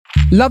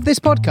Love this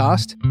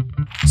podcast?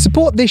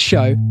 Support this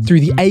show through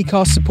the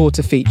Acast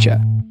supporter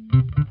feature.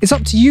 It's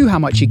up to you how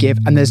much you give,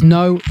 and there's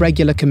no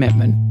regular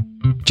commitment.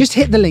 Just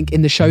hit the link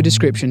in the show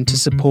description to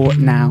support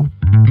now.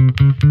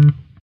 And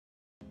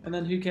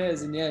then who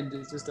cares in the end?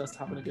 It's just us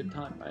having a good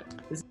time, right?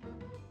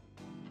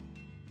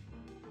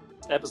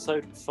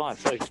 Episode 5.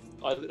 So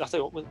I tell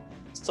you what, we'll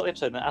start the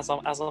episode, and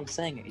as I'm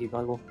saying it, you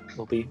guys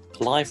will be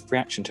live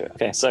reaction to it.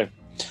 Okay, so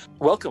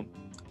welcome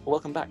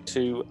back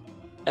to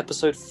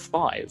episode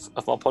 5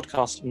 of our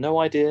podcast,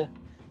 No Idea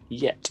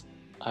Yet.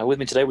 With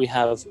me today we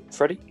have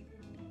Freddie.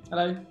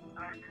 Hello.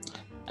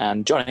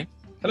 And Johnny.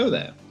 Hello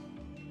there.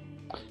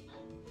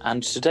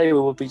 And today we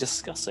will be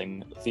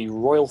discussing the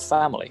royal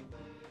family.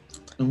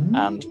 Ooh.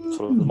 And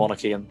sort of the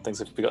monarchy and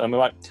things. And we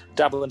might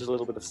dabble into a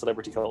little bit of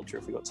celebrity culture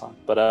if we got time.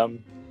 But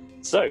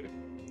so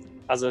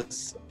as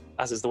is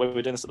the way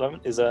we're doing this at the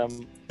moment, is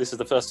this is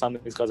the first time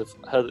that these guys have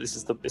heard that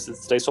this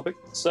is today's topic.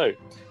 So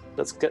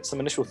let's get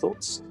some initial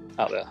thoughts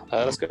out there.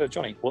 Let's go to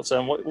Johnny. What's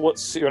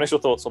your initial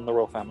thoughts on the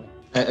royal family?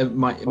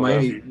 My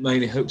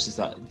only hopes is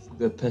that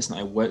the person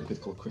that I work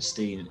with called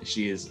Christine,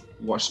 she has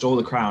watched all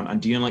The Crown,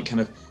 and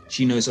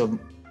she knows all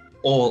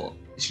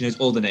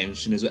the names,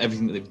 she knows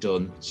everything that they've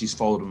done, she's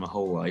followed them her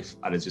whole life,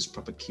 and is just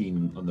proper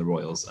keen on the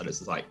royals, and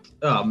it's like,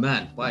 oh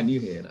man, why are you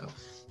here now?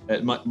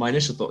 My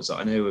initial thoughts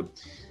are, I have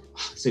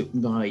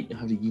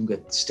a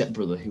younger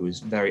stepbrother who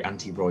was very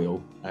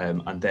anti-royal,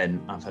 and then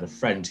I've had a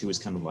friend who was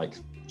kind of like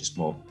just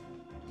more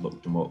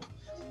looked them up.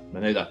 And I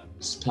know that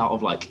it's part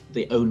of like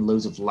they own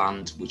loads of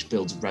land which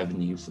builds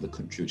revenue for the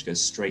country, which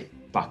goes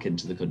straight back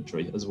into the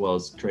country, as well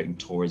as creating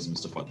tourism and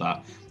stuff like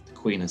that. The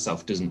Queen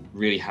herself doesn't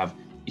really have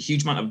a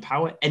huge amount of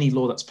power. Any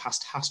law that's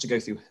passed has to go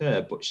through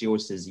her, but she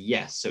always says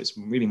yes, so it's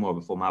really more of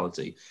a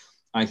formality.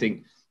 I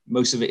think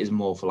most of it is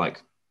more for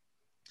like,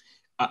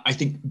 I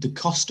think the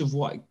cost of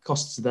what it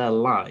costs their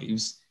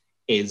lives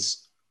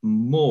is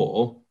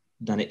more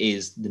than it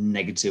is the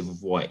negative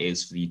of what it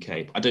is for the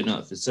UK. I don't know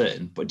that for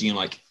certain, but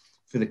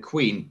for the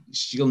Queen,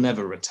 she'll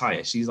never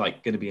retire. She's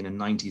like going to be in her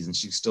 90s and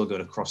she's still going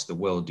across the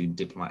world doing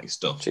diplomatic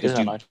stuff. She is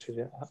in her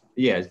 90s,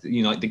 yeah.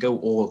 Yeah, they go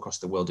all across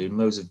the world doing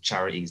loads of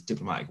charities,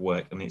 diplomatic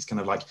work. I mean, it's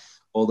kind of like,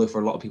 although for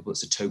a lot of people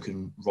it's a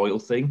token royal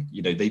thing,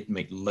 they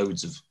make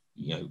loads of,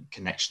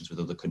 connections with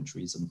other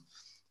countries and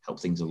help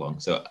things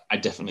along. So I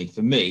definitely,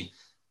 for me,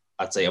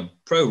 I'd say I'm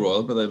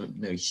pro-royal, but I don't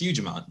know a huge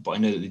amount, but I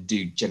know that they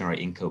do generate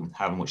income,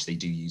 how much they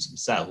do use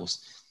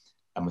themselves.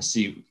 I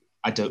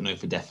don't know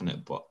for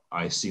definite, but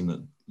I assume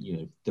that,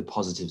 the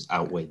positives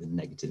outweigh the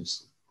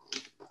negatives.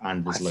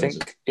 And there's I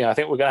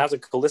think we're going to have to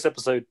call this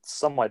episode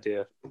Some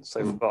Idea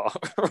so far,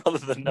 rather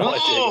than No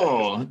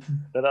Idea.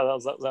 That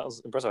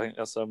was impressive. I think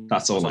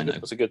that's all I know.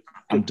 That's a good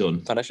I'm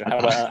done. Foundation. How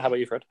about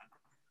you, Fred?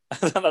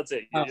 That's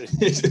it.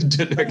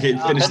 Okay,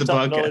 finish the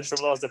podcast. Knowledge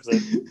from last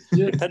episode.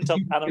 Pent-up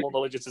animal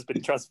knowledge has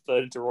been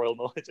transferred into royal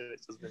knowledge, and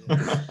it's just been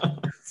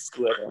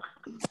screwed up.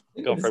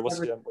 Go on, Fred. What's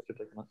your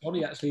take on that?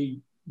 Johnny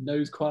actually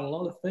knows quite a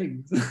lot of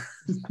things.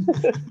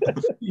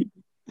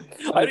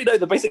 I only know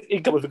the basic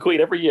income of the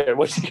Queen every year.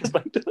 What she gets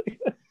back to.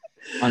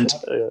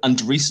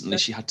 And recently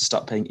she had to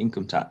start paying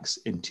income tax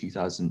in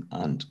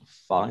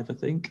 2005, I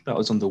think. That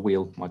was on The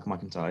Wheel, Michael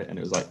McIntyre, and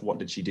it was like, what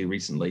did she do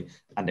recently?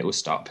 And it was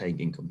start paying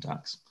income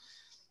tax.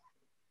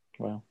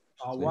 Wow.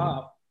 Oh,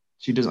 wow.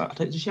 She doesn't.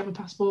 Does she have a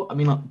passport? I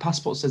mean, like,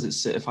 passport says it's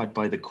certified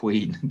by the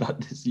Queen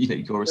that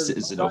you're a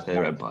citizen of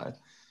her empire.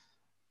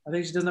 I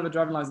think she doesn't have a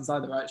driving license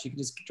either, right? She can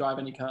just drive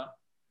any car.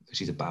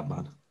 She's a bad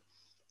man.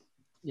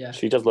 Yeah.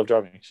 She does love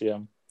driving. Yeah.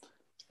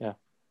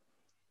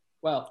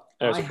 Well,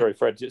 sorry,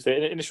 Fred. So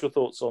initial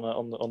thoughts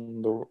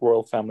on the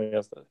royal family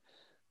as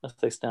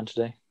they stand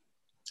today.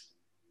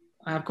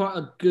 I have quite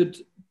a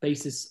good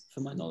basis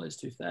for my knowledge.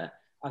 To be fair,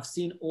 I've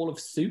seen all of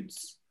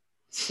Suits,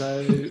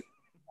 so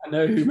I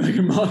know who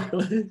Meghan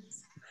Markle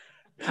is,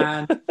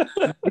 and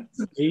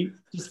recently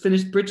just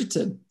finished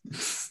Bridgerton,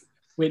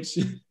 which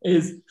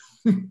is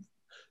 100%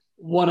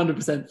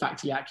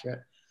 factually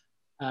accurate.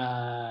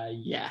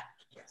 Yeah.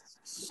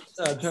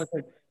 So I'm trying to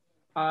think.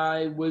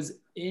 I was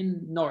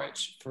in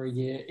Norwich for a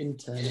year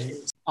interning.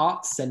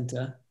 Arts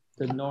Centre,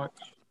 the Norwich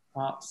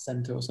Arts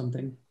Centre or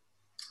something,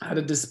 had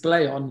a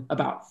display on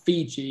about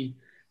Fiji,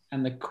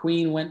 and the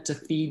Queen went to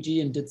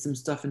Fiji and did some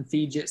stuff in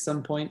Fiji at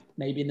some point,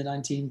 maybe in the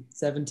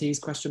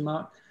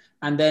 1970s, ?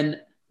 And then,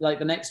 like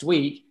the next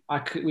week, I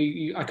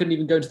couldn't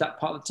even go to that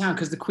part of the town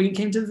because the Queen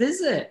came to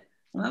visit.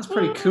 And that's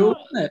pretty cool,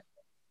 isn't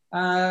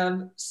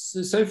it?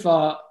 So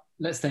far,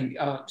 let's think.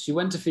 She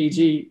went to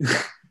Fiji.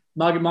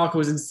 Meghan Markle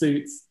was in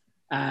Suits.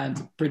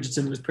 And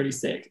Bridgerton was pretty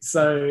sick.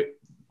 So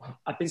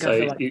I think I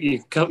feel like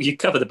you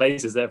cover the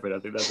bases there, Fred. I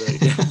think that's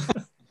it.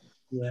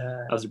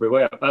 Yeah. That was a great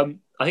way up.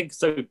 I think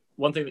so.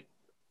 One thing that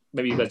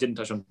maybe you guys didn't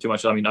touch on too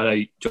much. I mean, I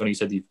know, Johnny, you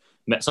said you've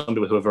met some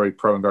people who are very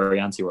pro and very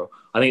anti-royal.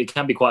 I think it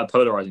can be quite a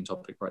polarizing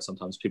topic, right?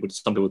 Sometimes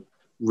some people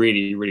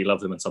really, really love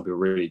them and some people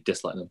really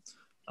dislike them.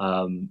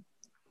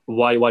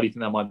 Why do you think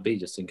that might be?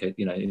 Just in case,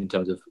 in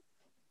terms of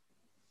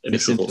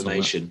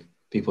misinformation,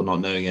 people not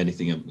knowing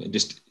anything,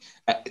 just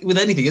with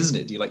anything, isn't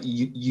it?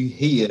 You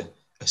hear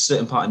a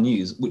certain part of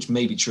news, which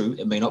may be true,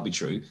 it may not be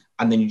true,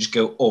 and then you just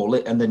go all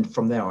it, and then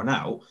from there on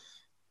out,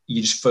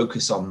 you just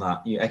focus on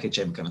that, echo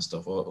chamber kind of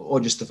stuff, or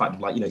just the fact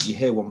of like, you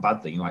hear one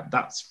bad thing, you're like,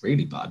 that's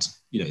really bad.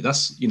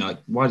 That's,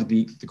 why did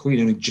the Queen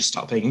only just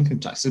start paying income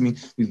tax? I mean,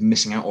 we've been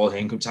missing out all her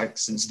income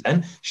tax since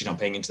then. She's not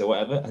paying into the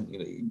whatever, and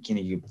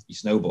you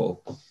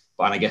snowball.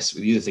 And I guess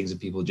with the other things that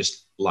people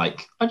just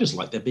like, I just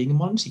like there being a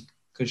monarchy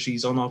because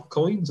she's on our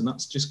coins, and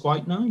that's just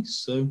quite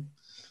nice. So,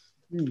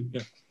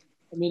 yeah.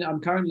 I mean, I'm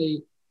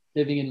currently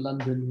living in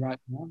London right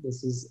now.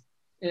 This is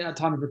at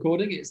time of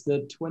recording. It's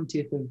the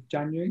 20th of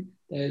January.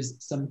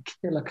 There's some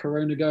killer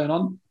corona going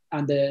on,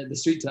 and the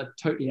streets are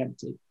totally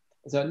empty.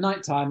 So at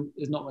night time,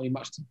 there's not really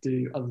much to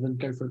do other than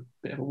go for a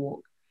bit of a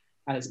walk.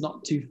 And it's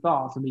not too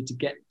far for me to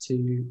get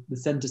to the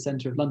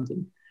centre of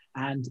London.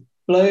 And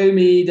blow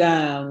me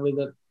down with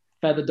a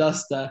feather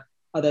duster,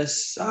 are there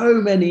so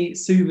many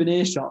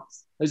souvenir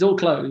shops. It's all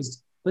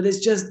closed, but it's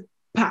just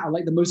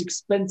like the most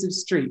expensive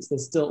streets.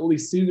 There's still all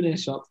these souvenir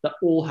shops that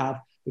all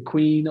have the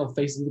Queen or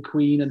faces of the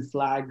Queen and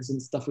flags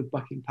and stuff with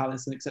Buckingham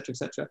Palace and etc.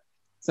 etc.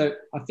 So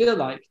I feel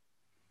like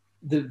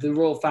the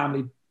royal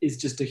family is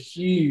just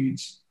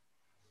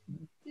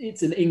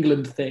it's an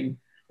England thing,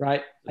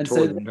 right? And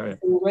so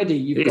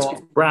already it's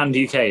brand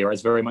UK, right?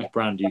 It's very much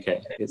brand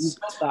UK.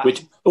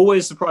 Which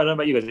always surprised, I don't know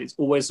about you guys, it's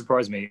always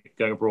surprised me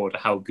going abroad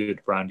how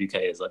good brand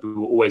UK is. Like, we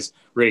were always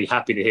really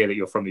happy to hear that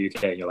you're from the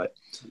UK, and you're like,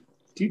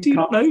 do you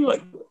not know?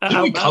 Like,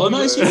 how we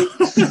colonise you?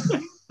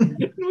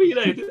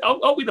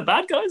 Aren't we the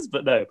bad guys?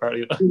 But no,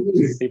 apparently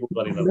people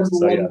bloody love us.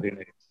 So yeah,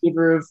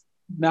 giver of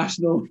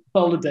national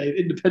holiday,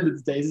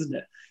 Independence Days, isn't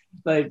it?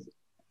 Like,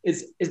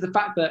 it's the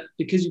fact that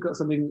because you've got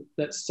something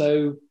that's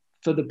so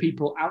for the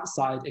people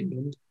outside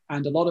England,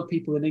 and a lot of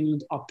people in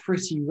England are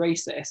pretty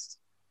racist.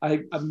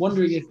 I'm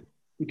wondering if,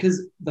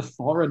 because the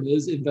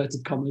foreigners,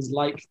 inverted commas,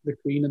 like the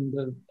Queen and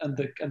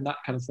that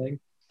kind of thing,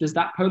 does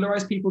that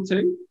polarize people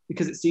too?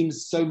 Because it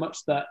seems so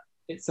much that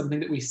it's something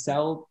that we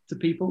sell to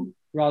people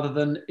rather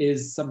than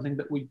is something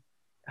that we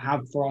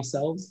have for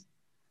ourselves.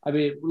 I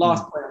mean,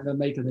 last point I'm going to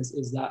make of this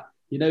is that,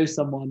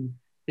 someone,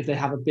 if they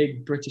have a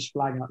big British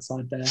flag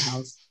outside their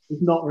house,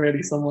 it's not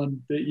really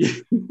someone that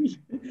you're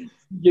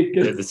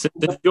good. Yeah,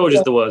 the George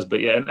is the worst, but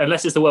yeah,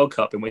 unless it's the World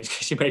Cup, in which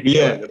case you maybe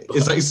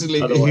it's like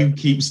who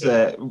keeps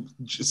their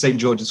St.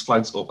 George's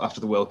flags up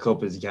after the World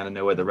Cup is you kind of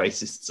know where the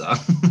racists are.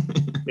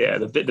 Yeah,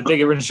 the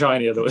bigger and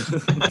shinier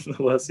the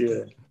worse.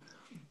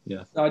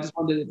 Yeah. So I just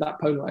wondered if that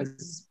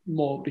polarizes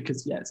more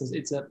because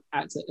it's a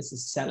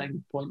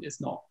selling point.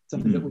 It's not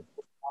something that we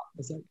talk about.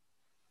 That's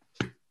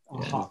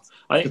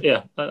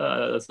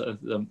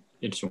an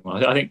interesting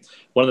one. I think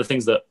one of the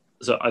things that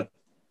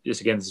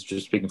this is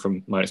just speaking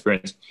from my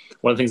experience.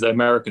 One of the things that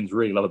Americans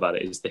really love about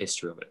it is the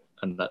history of it,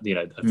 and that the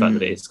fact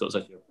that it's got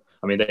such.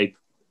 I mean,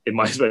 in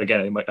my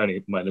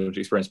limited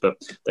experience,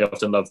 but they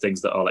often love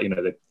things that are like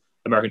the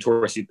American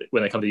tourists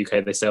when they come to the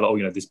UK, they say, "Oh,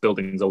 this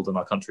building's older than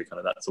our country." Kind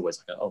of that's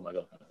always like, "Oh my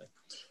god," kind of thing.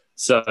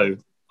 So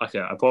I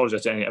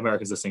apologize to any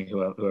Americans listening who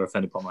are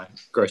offended by my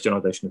gross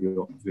generalization of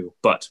your view,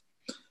 but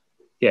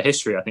yeah,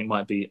 history I think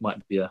might be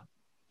a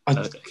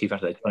key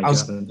factor. I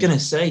was going to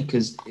say,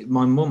 because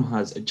my mum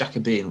has a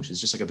Jacobean, which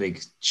is just like a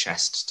big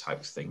chest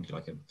type thing.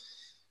 I don't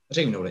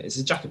even know what it is.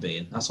 It's a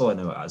Jacobean. That's all I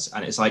know it as.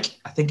 And it's like,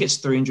 I think it's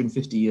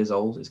 350 years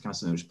old. It's kind of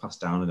something which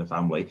passed down in the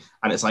family.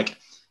 And it's like,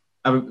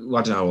 I don't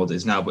know how old it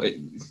is now, but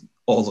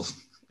all of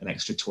an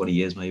extra 20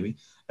 years maybe.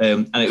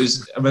 And I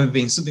remember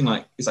being something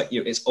like, it's like,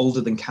 it's older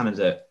than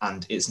Canada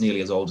and it's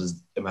nearly as old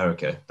as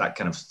America. That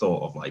kind of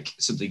thought of like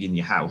something in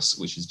your house,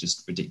 which is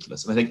just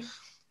ridiculous. And I think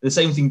the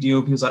same thing,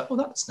 people's like, oh,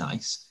 that's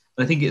nice.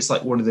 And I think it's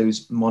like one of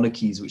those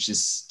monarchies which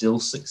is still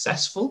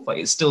successful. Like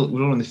it's still,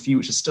 we're one of the few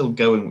which is still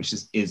going, which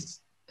has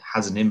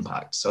an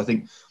impact. So I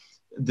think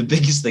the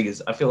biggest thing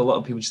is I feel a lot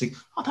of people just think,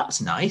 oh,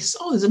 that's nice.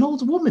 Oh, there's an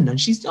older woman and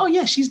she's got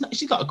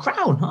a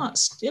crown.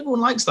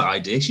 Everyone likes that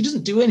idea. She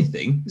doesn't do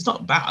anything. It's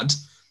not bad.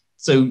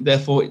 So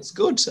therefore it's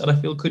good. And I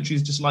feel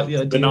countries just like the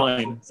idea.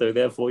 Benign. So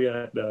therefore,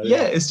 yeah. No.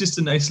 Yeah, it's just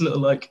a nice little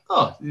like,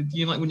 like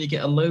when you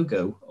get a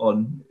logo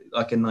on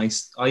like a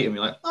nice item,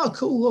 you're like, oh,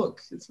 cool,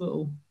 look, it's a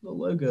little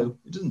logo.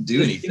 It doesn't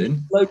do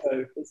anything.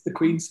 Logo, it's the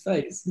Queen's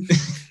face.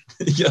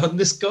 Yeah, on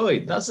this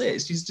coin, that's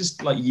it. She's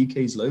just like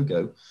UK's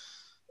logo.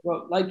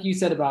 Well, like you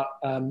said about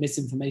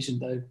misinformation,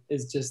 though,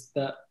 is just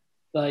that,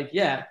 like,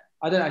 yeah,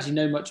 I don't actually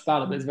know much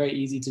about it, but it's very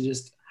easy to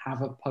just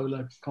have a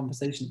polar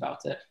conversation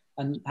about it.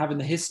 And having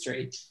the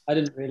history, I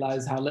didn't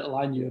realise how little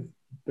I knew of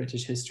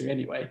British history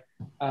anyway.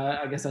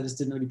 I guess I just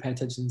didn't really pay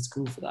attention in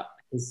school for that.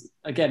 Because,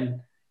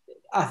 again,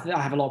 I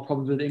have a lot of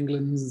problems with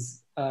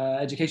England's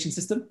education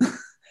system,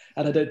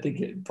 and I don't think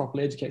it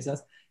properly educates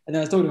us. And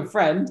then I was talking to a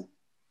friend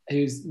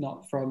who's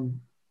not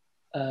from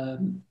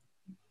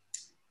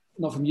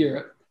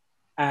Europe,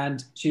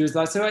 and she was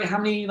like, "So, wait, how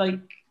many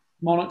like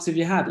monarchs have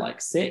you had? Like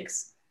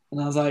 6?"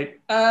 And I was like,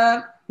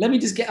 "Let me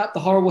just get up the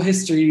Horrible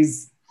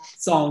Histories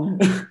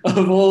song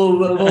of all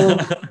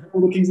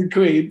the kings and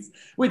queens,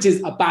 which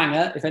is a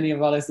banger. If any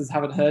of our listeners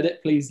haven't heard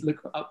it, please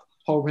look up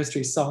Horrible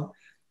Histories song."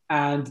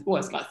 and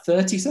it's like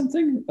 30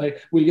 something,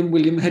 like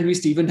William, Henry,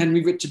 Stephen,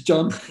 Henry, Richard,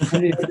 John,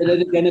 Henry,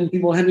 again, and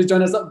people, Henry,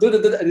 John, and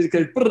it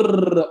goes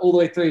all the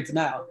way through to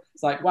now.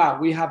 It's like, wow,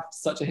 we have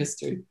such a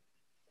history.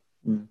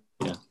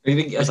 Yeah, I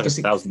think it's like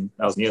 1,000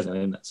 years now,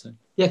 isn't it? So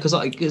yeah,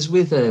 because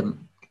with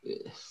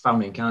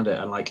family in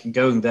Canada and like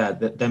going there,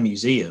 their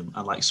museum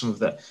and like some of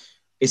the,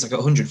 it's like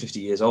 150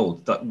 years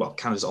old.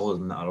 Canada's older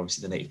than that.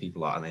 Obviously, the native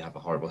people are, and they have a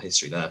horrible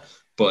history there.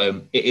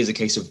 But it is a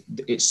case of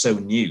it's so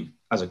new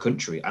as a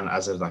country and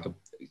as a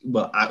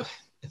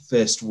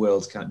first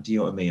world kind. Do you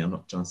know what I mean? I'm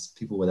not trying to.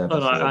 People were there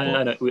before,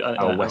 I know.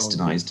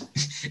 Westernized.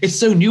 It's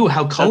so new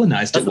how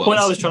colonized that's it was. The point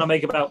I was trying to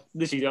make about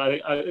literally.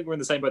 I think we're in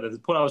the same boat. The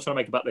point I was trying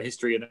to make about the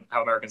history and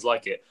how Americans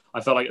like it.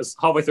 I felt like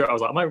halfway through, I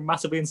was like, "Am I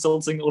massively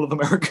insulting all of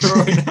America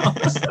right now?"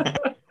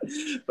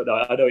 But no,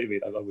 I know what you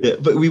mean. Yeah,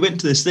 but we went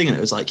to this thing and it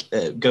was like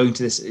going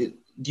to this.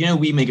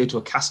 We may go to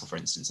a castle, for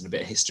instance, and a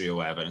bit of history or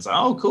whatever, and it's like,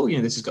 oh, cool,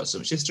 this has got so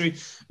much history.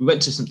 We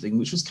went to something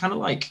which was kind of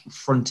like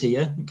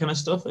frontier kind of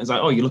stuff. And it's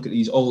like, oh, you look at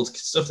these old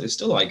stuff, they're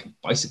still like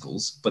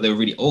bicycles, but they were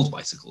really old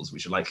bicycles,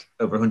 which are like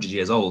over 100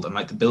 years old, and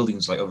like the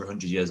buildings like over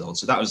 100 years old.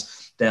 So that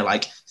was their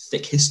like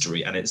thick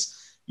history, and it's,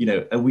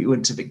 and we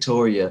went to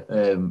Victoria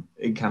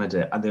in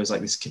Canada, and there was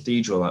like this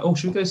cathedral, like, oh,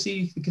 should we go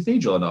see the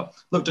cathedral or not?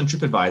 Looked on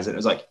TripAdvisor, and it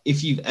was like,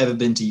 if you've ever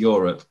been to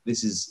Europe,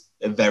 this is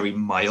a very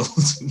mild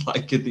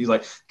like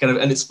kind of,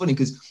 and it's funny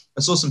because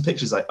I saw some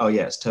pictures like, oh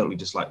yeah, it's totally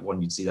just like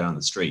one you'd see down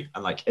the street.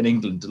 And like in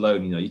England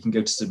alone, you can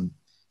go to some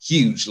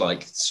huge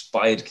like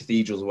spired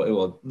cathedrals,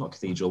 or not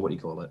cathedral, what do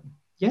you call it?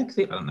 Yeah,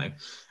 cathedral, I don't know.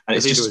 And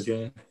it's just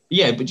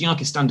yeah, but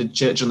like a standard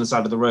church on the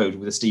side of the road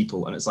with a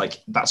steeple, and it's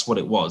like that's what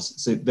it was.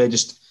 So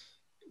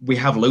we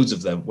have loads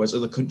of them, whereas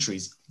other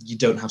countries you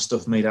don't have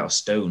stuff made out of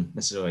stone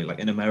necessarily. Like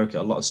in America,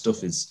 a lot of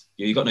stuff is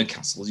you got no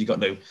castles, you got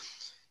no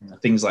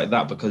things like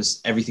that,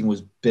 because everything was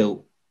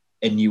built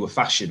a newer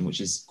fashion, which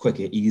is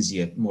quicker,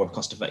 easier, more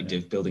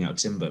cost-effective, building out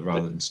timber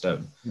rather than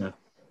stone. Yeah,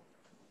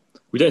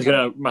 we don't get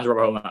a massive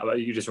rabbit hole on that, but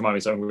you just remind me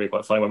of something really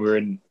quite funny. When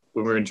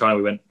we were in China,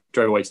 we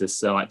drove away to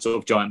this like sort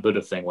of giant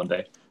Buddha thing one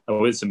day, and we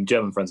were with some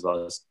German friends of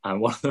ours,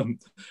 and one of them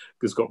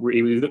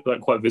he looked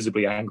like quite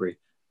visibly angry,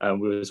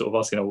 and we were sort of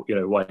asking,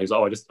 why. He was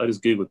like, I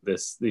just googled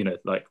this,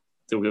 like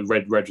read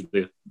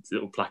the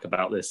little plaque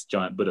about this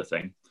giant Buddha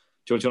thing.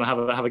 Do you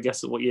want to have a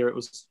guess at what year it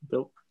was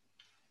built?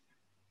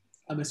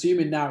 I'm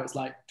assuming now it's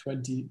like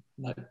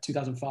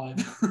 2005.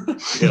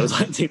 It was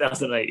like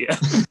 2008, yeah.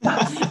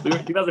 We were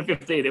in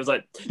 2015. It was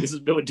like, this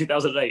was built in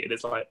 2008, and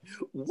it's like,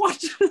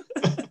 what?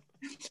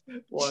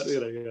 What?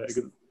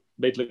 It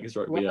made it look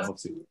historic, but yeah,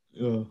 obviously.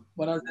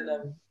 When I was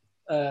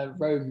in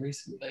Rome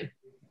recently,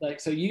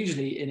 so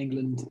usually in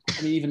England,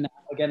 I mean, even now,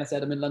 again, I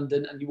said I'm in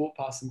London, and you walk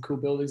past some cool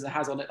buildings that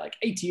has on it like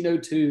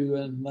 1802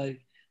 and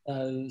like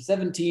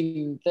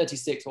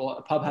 1736, or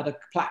a pub had a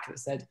plaque that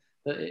said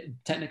that it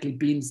technically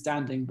been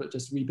standing but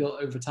just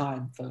rebuilt over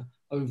time for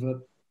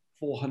over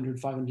 400,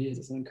 500 years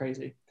or something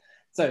crazy.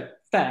 So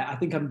fair, I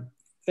think I'm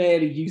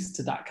fairly used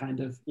to that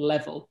kind of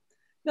level.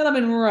 Then I'm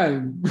in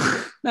Rome.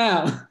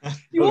 Now,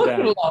 you walk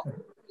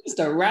along just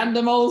a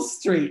random old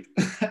street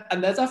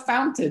and there's a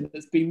fountain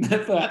that's been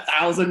there for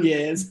 1,000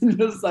 years.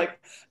 And it's like,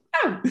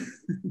 oh.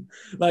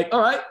 Like,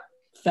 all right,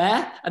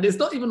 fair. And it's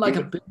not even like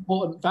a big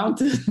important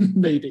fountain,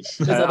 maybe.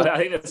 I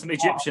think there's some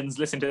Egyptians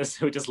listening to this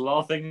who are just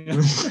laughing.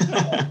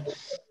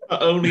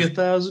 Only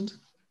 1,000?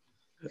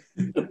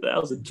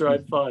 1,000,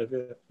 tried 5, yeah.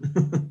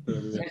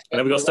 And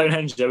then we got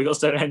Stonehenge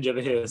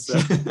over here. So. I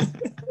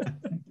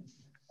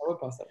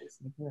went past that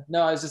recently. Yeah.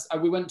 No,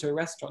 we went to a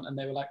restaurant and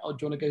they were like, oh, do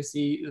you want to go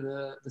see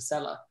the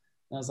cellar?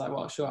 And I was like,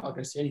 well, sure, I'll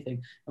go see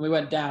anything. And we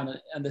went down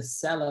and the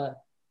cellar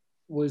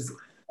was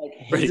like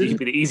hidden. You'd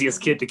be the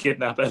easiest kid to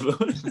kidnap ever.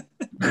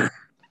 Do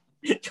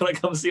you want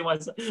to come see my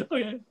son? Oh,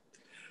 yeah.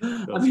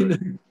 I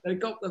mean, they've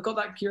got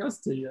that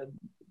curiosity.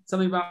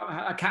 Something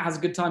about a cat has a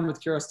good time with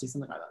curiosity,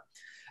 something like that.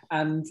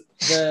 And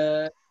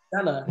the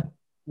cellar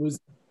was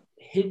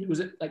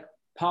like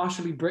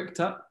partially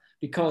bricked up,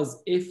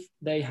 because if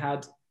they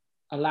had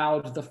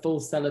allowed the full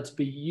cellar to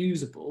be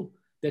usable,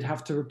 they'd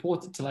have to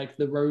report it to like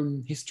the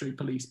Rome history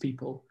police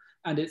people.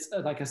 And it's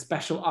like a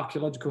special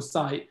archaeological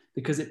site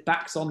because it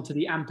backs onto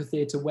the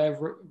amphitheater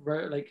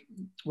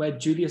where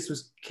Julius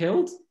was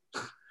killed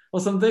or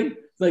something.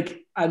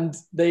 Like, and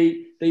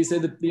they say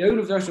that the owner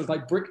of the restaurant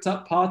like bricked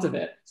up part of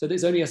it, so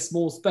there's only a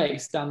small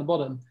space down the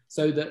bottom,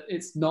 so that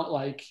it's not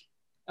like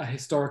a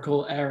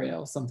historical area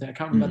or something. I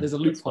can't remember. There's a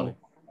loophole.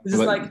 This is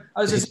like,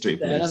 I was just there,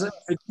 and I was like,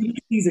 Julius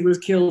Caesar was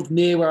killed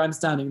near where I'm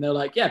standing. They're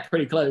like, yeah,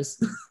 pretty close.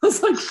 I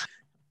was like,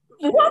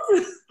 what?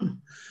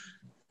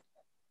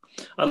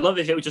 I love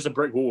if it was just a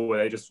brick wall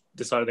where they just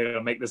decided they're going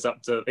to make this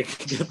up to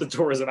get the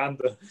tourism and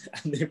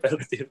the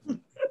ability.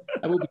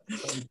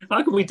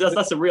 How can we do that?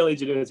 That's a real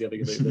ingenuity, I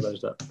think, if they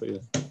realised that. But yeah.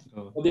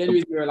 Well, the only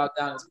reason we were allowed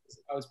down is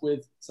because I was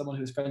with someone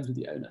who was friends with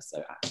the owner.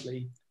 So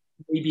actually,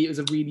 maybe it was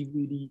a really,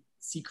 really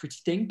secret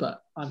thing,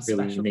 but I'm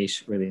really special.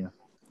 Niche, really.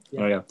 Yeah.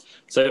 Oh yeah.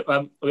 So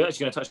we're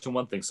actually going to touch on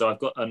one thing. So I've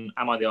got an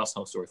 "Am I the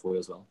Arsehole" story for you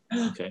as well.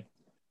 Okay.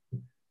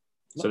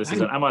 So this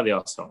is an "Am I the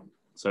Arsehole?"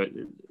 So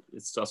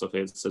it starts off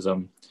here. It says,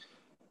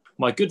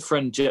 my good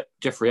friend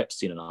Jeffrey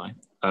Epstein and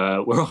I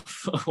were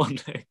off one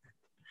day.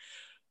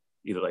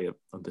 Either way,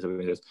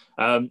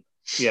 I'm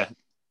yeah,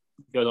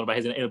 goes on about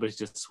his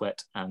inability to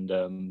sweat and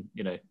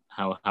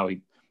how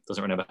he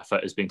doesn't remember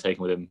photos being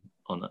taken with him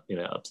on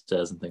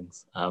upstairs and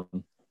things.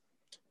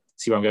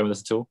 See where I'm going with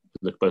this at all?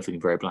 Look, both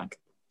looking very blank.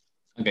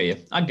 I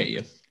get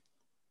you.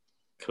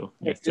 Cool.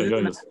 Yeah,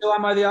 so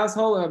am I the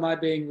asshole, or am I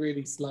being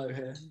really slow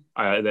here?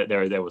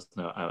 There was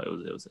no.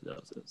 It was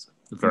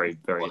a very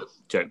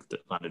joke that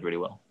landed really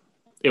well.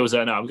 It was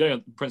no. I'm going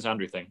on the Prince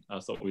Andrew thing. I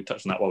thought we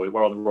touched on that while we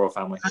were on the royal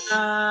family.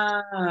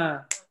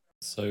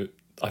 So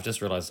I've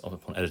just realised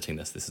upon editing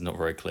this is not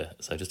very clear.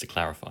 So just to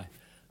clarify,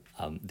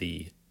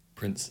 the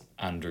Prince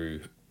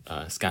Andrew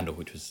scandal,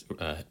 which was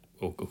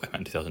all came out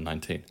in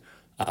 2019,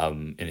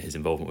 in his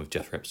involvement with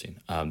Jeffrey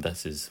Epstein.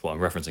 This is what I'm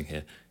referencing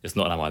here. It's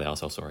not an Am I the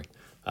Arsehole, sorry.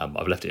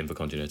 I've left it in for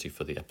continuity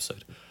for the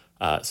episode.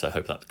 So I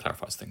hope that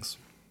clarifies things.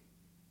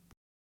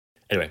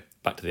 Anyway,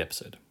 back to the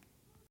episode.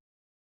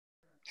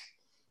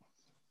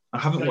 I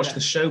haven't watched the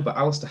show, but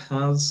Alistair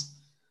has.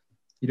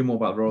 You know more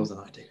about the royals than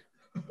I do.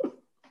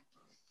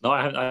 No,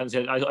 I haven't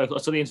seen it. I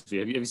saw the interview.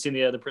 Have you seen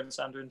the Prince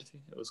Andrew interview?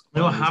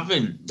 No, I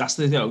haven't. That's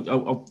the thing.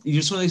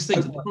 You're just one of those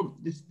things.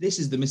 This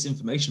is the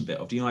misinformation bit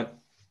of being like,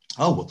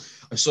 oh, well,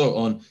 I saw it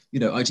on,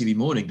 ITV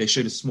Morning. They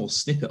showed a small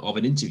snippet of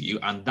an interview,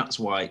 and that's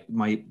where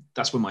my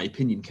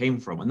opinion came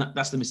from. And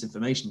that's the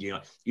misinformation. You're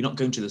not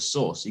going to the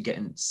source. You're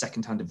getting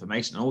secondhand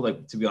information. Although,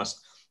 to be honest,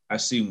 I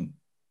assume.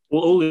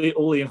 Well,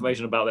 all the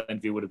information about that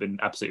interview would have been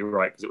absolutely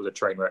right because it was a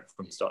train wreck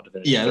from start to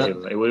finish. Yeah,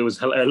 it was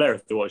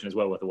hilarious to watch, and it's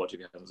well worth a watch if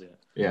you haven't seen it.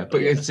 Yeah,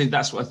 but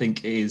that's what I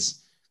think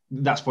is.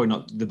 That's probably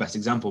not the best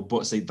example,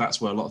 but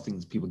that's where a lot of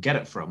things people get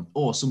it from.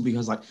 Or somebody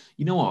who's like,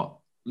 you know what,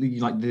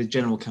 like the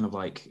general kind of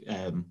like,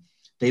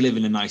 they live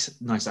in a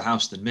nicer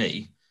house than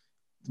me.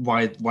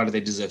 Why do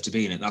they deserve to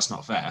be in it? That's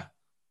not fair.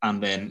 And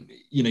then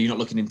you're not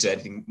looking into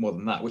anything more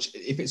than that. Which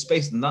if it's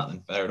based on that, then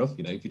fair enough.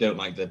 If you don't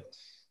like that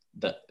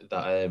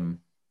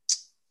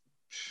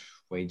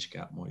wage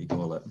gap, what do you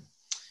call it?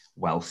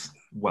 Wealth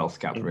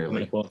gap,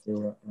 really.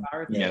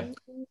 Yeah.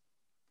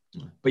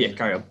 But yeah,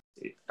 carry on.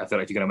 I feel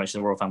like if you're going to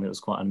mention the royal family, it was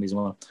quite an amusing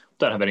one.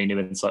 Don't have any new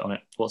insight on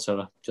it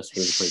whatsoever. Just he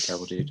was a pretty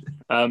terrible dude.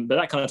 But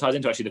that kind of ties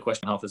into actually the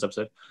question half of this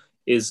episode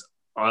is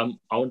I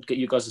want to get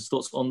you guys'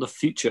 thoughts on the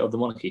future of the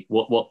monarchy.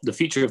 What the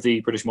future of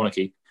the British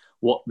monarchy,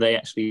 what they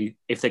actually,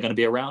 if they're going to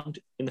be around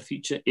in the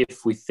future,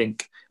 if we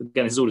think,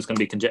 again, this is all just going to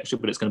be conjecture,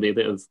 but it's going to be a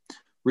bit of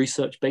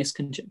research-based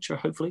conjecture,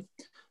 hopefully.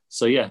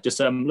 So yeah, just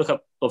look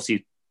up,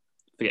 obviously,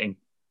 forgetting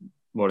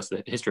more or less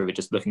the history of it,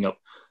 just looking up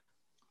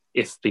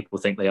if people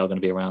think they are going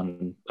to be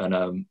around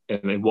and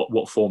in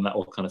what form that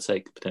will kind of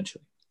take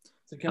potentially.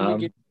 So can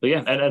we but yeah,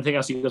 and anything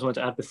else you guys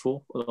wanted to add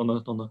before on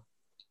the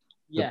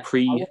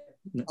pre?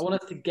 I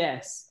want us to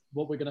guess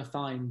what we're going to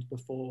find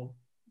before.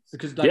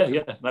 Because that'd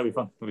be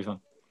fun.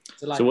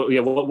 So what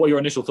are your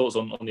initial thoughts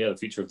on the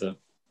future of the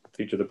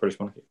British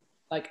monarchy?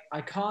 Like,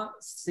 I can't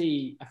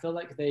see. I feel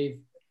like they've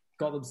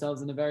got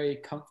themselves in a very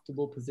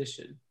comfortable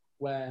position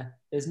where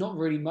there's not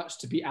really much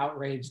to be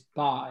outraged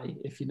by,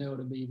 if you know what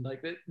I mean.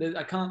 Like,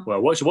 I can't.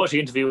 Well, watch the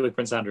interview with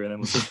Prince Andrew, and then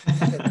we'll see.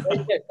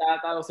 that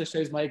also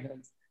shows my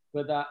ignorance.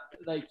 But that,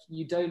 like,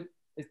 you don't.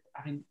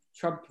 I mean,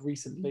 Trump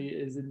recently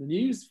is in the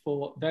news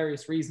for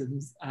various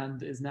reasons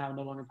and is now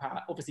no longer in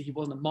power. Obviously, he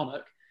wasn't a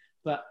monarch,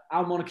 but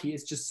our monarchy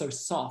is just so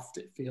soft,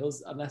 it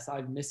feels, unless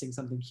I'm missing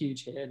something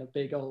huge here and a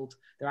big old,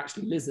 they're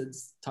actually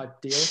lizards type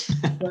deal.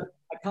 But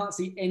I can't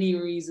see any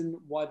reason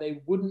why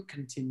they wouldn't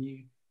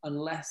continue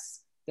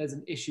unless there's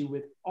an issue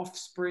with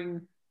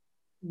offspring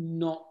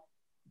not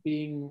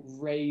being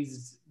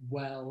raised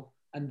well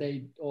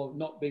or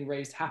not being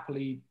raised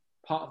happily,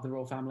 part of the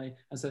royal family,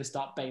 and so they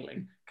start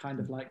bailing, kind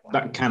of like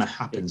that kind of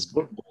happens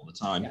all the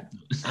time.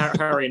 Yeah.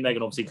 Harry and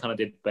Meghan obviously kind of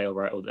did bail,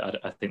 right?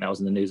 I think that was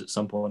in the news at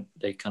some point.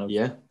 They kind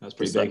of that's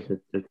pretty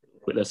big.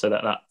 So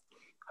that I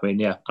mean,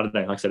 yeah, I don't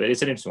know. Like I said,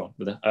 it's an interesting one.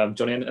 But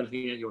Johnny, anything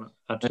you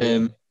want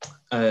to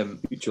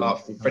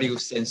add? Freddie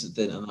was saying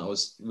something, and that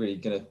was really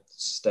gonna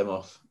stem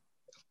off.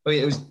 Oh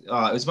yeah, it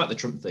was about the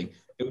Trump thing,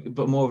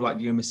 but more of like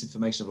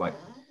misinformation of like,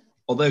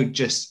 although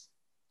just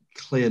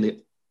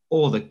clearly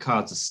all the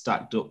cards are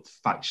stacked up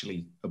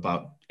factually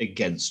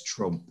against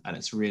Trump, and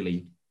it's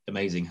really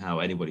amazing how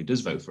anybody does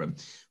vote for him.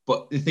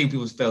 But the thing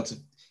people fail to,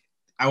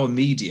 our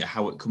media,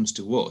 how it comes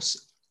to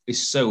us,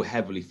 is so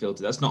heavily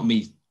filtered. That's not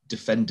me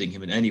defending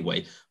him in any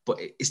way, but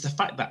it's the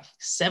fact that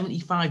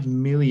 75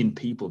 million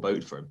people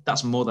voted for him.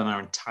 That's more than our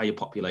entire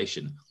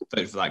population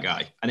voted for that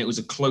guy, and it was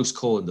a close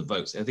call in the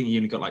votes. I think he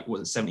only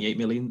got 78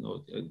 million,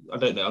 or I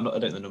don't know. I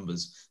don't know the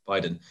numbers.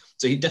 Biden,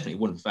 so he definitely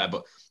won fair.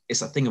 But it's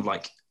that thing of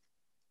like,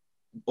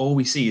 all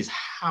we see is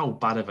how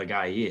bad of a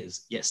guy he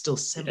is, yet still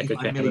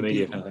 75 million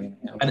people.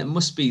 And it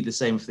must be the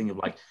same thing of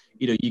like,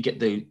 you get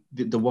the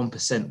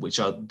 1%, which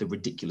are the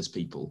ridiculous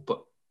people.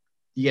 But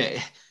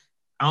yeah,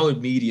 our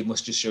media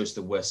must just show us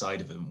the worst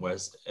side of him,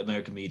 whereas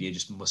American media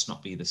just must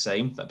not be the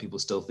same, that people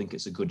still think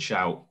it's a good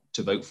shout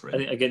to vote for him. I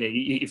think, again,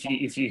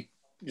 if you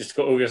just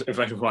got all your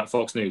information from like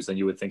Fox News, then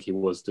you would think he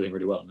was doing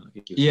really well.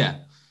 Yeah.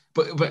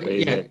 But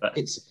yeah,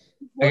 it's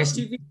guess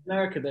TV in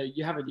America, though,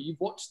 you haven't. You've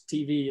watched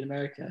TV in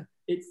America.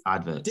 It's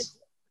adverts.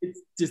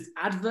 It's just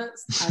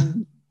adverts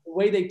and the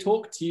way they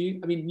talk to you.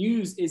 I mean,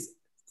 news is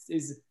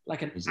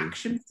like an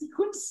action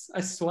sequence.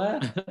 I swear.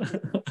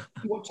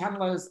 What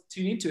channel I was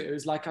tuning into, it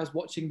was like I was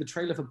watching the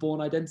trailer for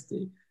Bourne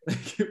Identity.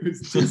 Like it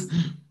was just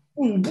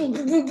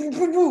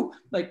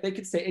like they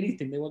could say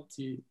anything they want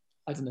to.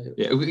 I don't know.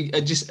 Yeah,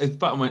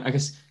 I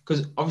guess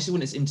because obviously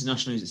when it's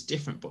international news, it's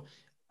different. But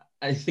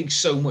I think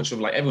so much of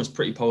like everyone's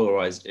pretty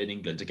polarized in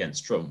England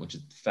against Trump, which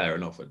is fair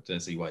enough. I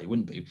don't see why you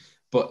wouldn't be.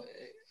 But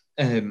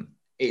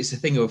it's a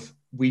thing of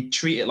we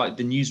treat it like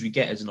the news we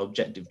get as an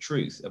objective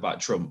truth about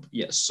Trump,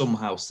 yet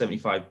somehow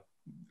 75.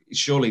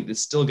 Surely there's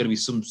still going to be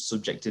some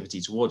subjectivity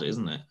toward it,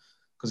 isn't there?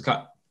 Because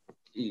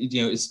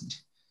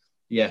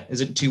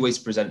there's two ways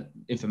to present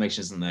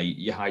information, isn't there?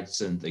 You hide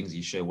certain things,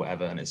 you show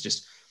whatever, and it's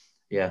just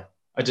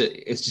I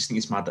just think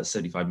it's mad that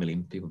 75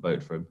 million people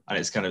voted for him, and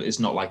it's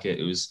not like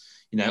it was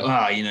he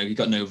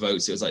got no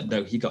votes. It was like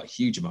no, he got a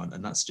huge amount,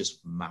 and that's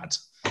just mad,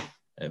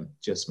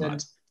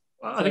 mad.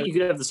 Well, I think you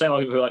could have the same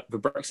argument for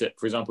Brexit,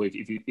 for example.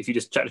 If you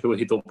just checked people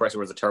who thought Brexit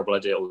was a terrible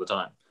idea all the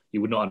time,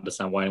 you would not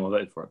understand why anyone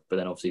voted for it. But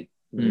then obviously,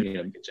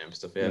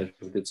 stuff, yeah.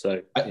 Good,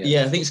 so I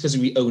think it's because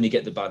we only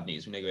get the bad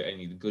news. We never get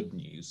any of the good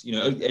news.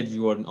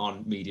 Everyone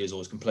on media is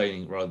always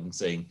complaining rather than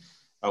saying,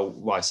 "Oh,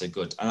 why so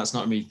good?" And that's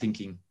not me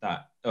thinking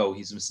that, "Oh,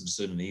 he's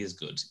misunderstood and he is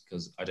good,"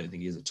 because I don't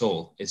think he is at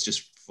all. It's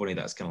just funny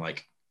that it's kind of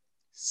like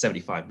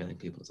 75 million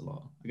people is a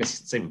lot. I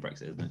guess same with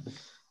Brexit, isn't it?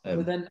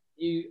 But then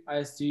I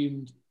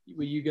assumed,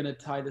 were you going to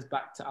tie this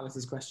back to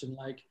Alice's question,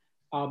 like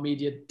our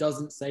media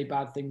doesn't say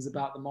bad things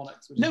about the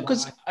monarchs? No,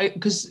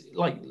 because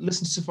like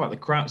listen to stuff like the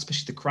Crown,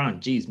 especially the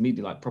Crown. Geez,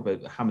 media like proper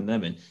hammering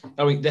them in.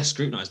 I mean, they're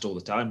scrutinised all the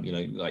time.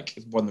 Like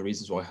one of the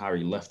reasons why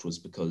Harry left was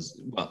because,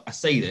 well, I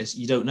say this,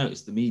 you don't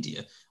notice the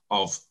media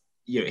of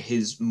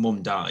his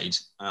mum died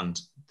and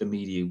the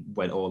media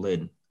went all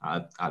in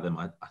at them.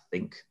 I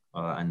think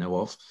I know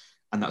of,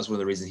 and that was one of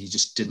the reasons he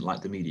just didn't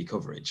like the media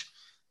coverage,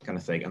 kind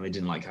of thing, and they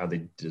didn't like how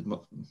they did.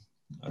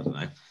 I don't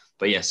know.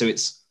 But yeah, so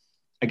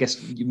I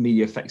guess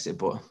media affects it,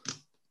 but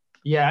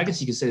yeah, I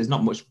guess you could say there's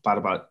not much bad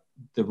about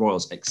the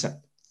royals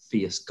except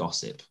fierce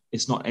gossip.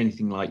 It's not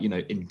anything like,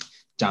 in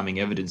damning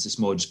evidence. It's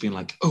more just being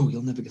like, oh,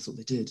 you'll never guess what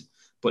they did.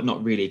 But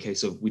not really a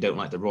case of we don't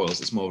like the royals.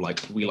 It's more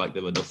like we like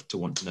them enough to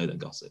want to know their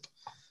gossip.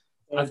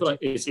 I feel like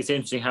it's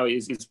interesting how it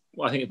is.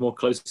 I think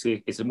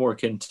it's more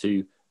akin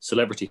to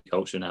celebrity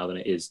culture now than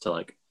it is to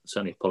like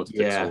certainly politics.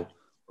 Yeah.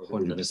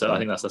 So I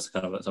think that's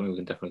kind of something we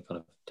can definitely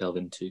kind of delve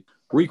into,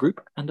 regroup,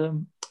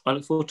 and I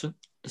look forward to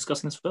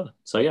discussing this further.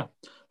 So yeah,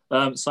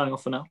 signing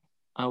off for now.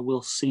 I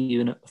will see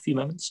you in a few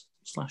moments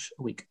 /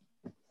 a week.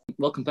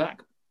 Welcome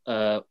back.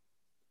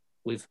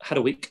 We've had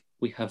a week.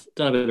 We have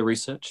done a bit of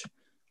research,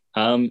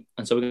 and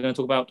so we're going to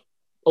talk about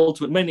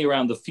mainly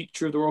around the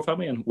future of the royal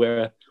family and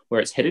where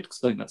it's headed, because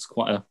I think that's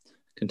quite a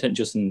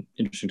contentious and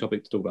interesting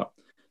topic to talk about.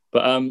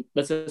 But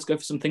let's go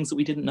for some things that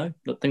we didn't know,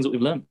 things that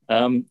we've learned.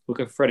 We'll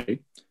go for Freddie.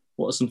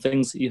 What are some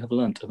things that you have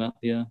learnt about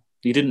you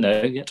didn't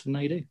know yet, but now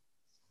you do?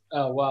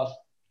 Oh, well,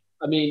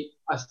 I mean,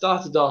 I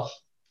started off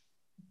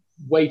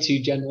way too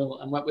general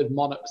and went with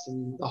monarchs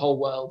in the whole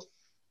world.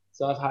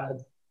 So I've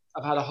had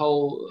a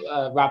whole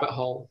rabbit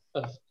hole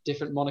of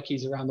different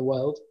monarchies around the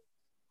world.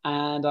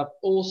 And I've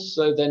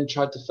also then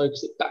tried to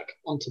focus it back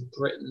onto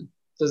Britain.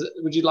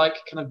 Would you like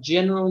kind of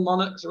general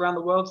monarchs around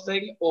the world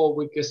thing, or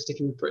we're just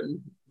sticking with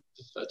Britain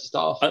to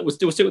start off? We'll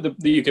stick with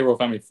the UK royal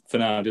family for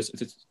now, just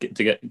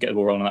to get the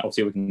ball rolling on that.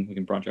 Obviously, we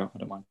can branch out. I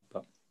don't mind.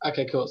 But.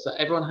 Okay, cool. So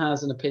everyone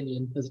has an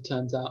opinion, as it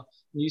turns out.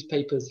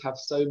 Newspapers have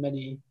so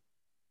many,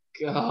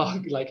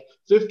 like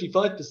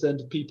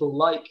 55% of people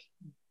like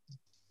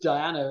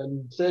Diana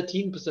and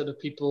 13% of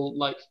people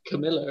like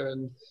Camilla,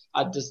 and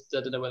I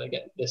don't know where they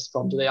get this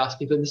from. Do they ask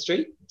people in the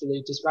street? Do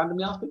they just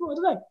randomly ask people? I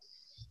don't know.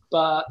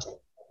 But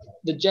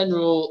the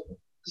general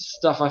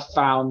stuff I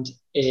found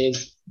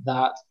is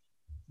that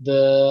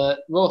the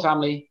royal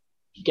family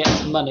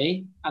gets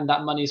money, and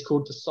that money is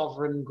called the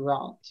sovereign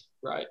grant,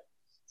 right?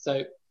 So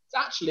it's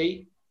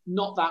actually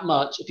not that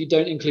much if you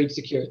don't include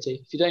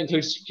security. If you don't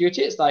include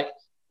security, it's like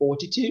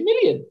 42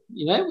 million,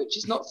 which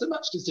is not so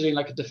much considering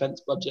like a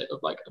defense budget of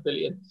like $1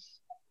 billion.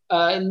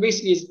 And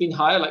recently it's been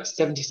higher, like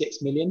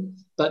 76 million.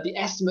 But the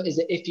estimate is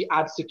that if you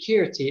add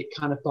security, it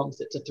kind of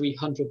bumps it to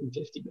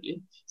 350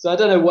 million. So I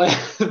don't know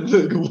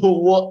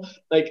what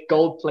like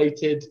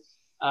gold-plated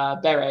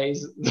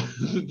berets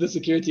the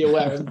security are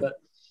wearing, but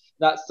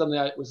that's something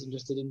I was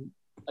interested in,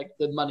 like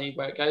the money,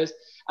 where it goes.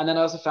 And then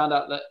I also found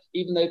out that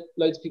even though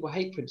loads of people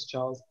hate Prince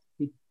Charles,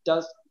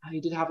 he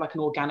did have like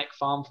an organic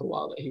farm for a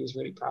while that he was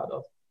really proud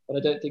of. But I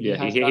don't think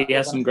he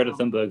has some Greta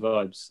Thunberg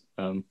vibes.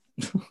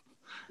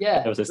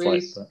 Yeah,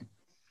 really,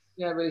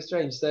 really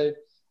strange. So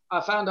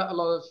I found out a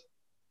lot of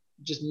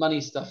just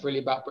money stuff really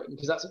about Britain,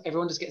 because that's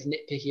everyone just gets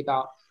nitpicky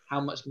about how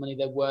much money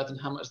they're worth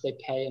and how much they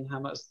pay and how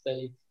much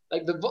they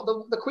like.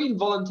 The Queen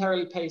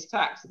voluntarily pays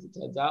tax, as it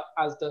turns out,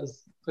 as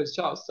does Prince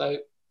Charles. So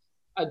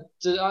I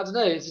don't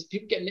know. It's just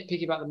people get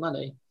nitpicky about the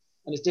money,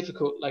 and it's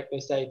difficult, like they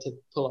say, to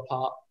pull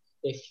apart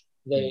if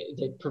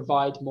they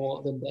provide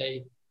more than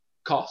they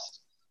cost.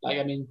 Like,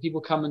 I mean,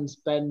 people come and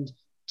spend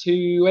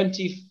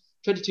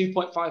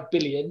 22.5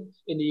 billion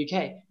in the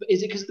UK, but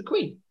is it because of the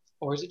Queen,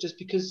 or is it just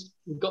because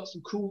we've got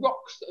some cool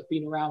rocks that have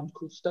been around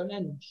called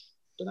Stonehenge?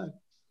 I don't know.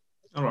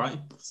 All right.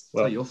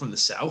 Well- Well, you're from the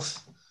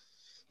south.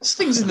 There's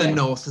things in the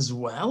north as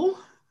well.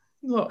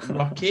 Not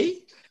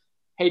Rocky.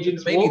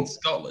 Hadrian's Maybe in Wall.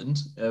 Scotland,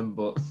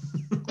 but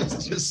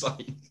it's just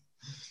like.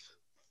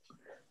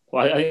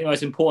 Well, I think the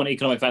most important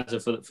economic factor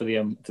for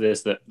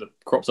this that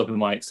crops up in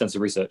my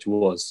extensive research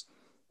was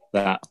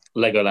that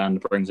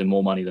Legoland brings in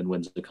more money than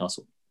Windsor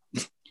Castle.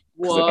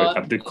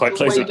 What? They're quite It's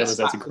close to way each other.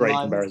 That's a great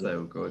back in line. comparison.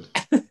 So good.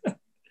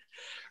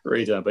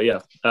 Really done. But yeah,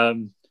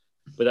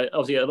 but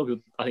obviously, a lot of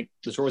people, I think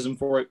the tourism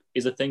for it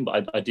is a thing.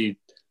 But I do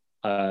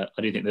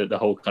think that the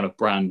whole kind of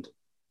brand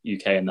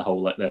UK and the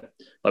whole like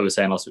we were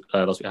saying last week,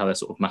 how they're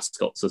sort of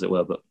mascots, as it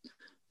were, but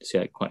just,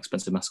 yeah, quite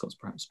expensive mascots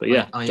perhaps. But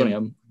yeah,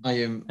 Johnny, I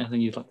am.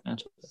 anything you'd like to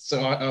add?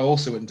 So I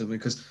also went into them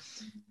because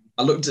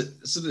I looked at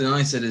something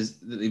I said is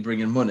that they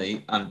bring in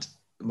money, and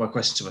my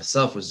question to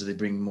myself was, do they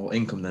bring more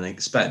income than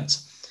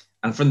expense?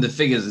 And from the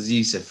figures, as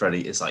you said,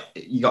 Freddie, it's like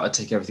you got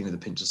to take everything with a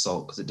pinch of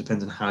salt because it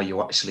depends on how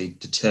you actually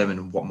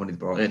determine what money they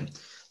brought in.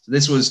 So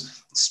this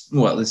is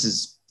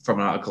from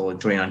an article in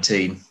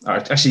 2019.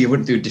 Actually, I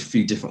went through a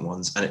few different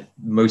ones, and I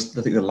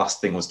think the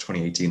last thing was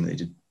 2018 that they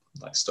did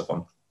like stuff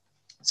on.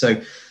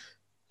 So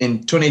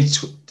in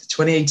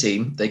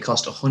 2018, they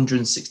cost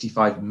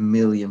 165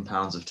 million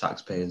pounds of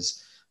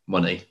taxpayers'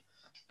 money,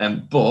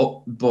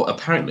 but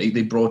apparently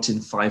they brought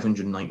in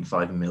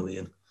 595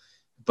 million.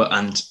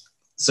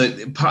 So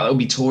part that would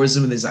be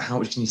tourism, and there's like, how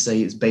much can you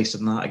say it's based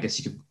on that? I guess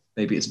you could,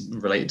 maybe it's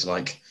related to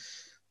like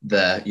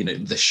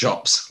the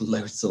shops,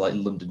 loads of like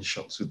London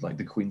shops with like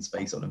the Queen's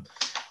face on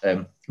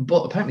them.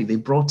 But apparently they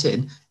brought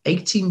in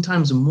 18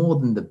 times more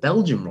than the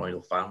Belgian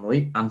royal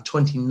family and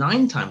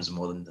 29 times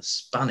more than the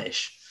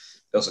Spanish.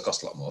 They also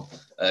cost a lot more.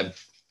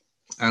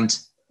 And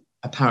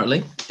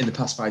apparently in the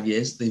past 5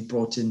 years, they've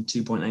brought in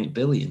 2.8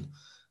 billion.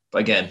 But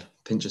again,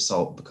 pinch of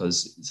salt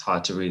because it's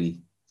hard to really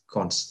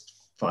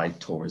quantify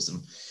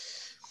tourism.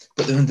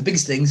 But then the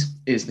biggest things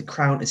is the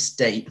Crown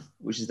Estate,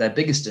 which is their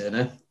biggest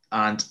earner,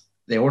 and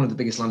they're one of the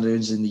biggest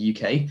landowners in the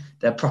UK.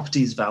 Their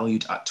property is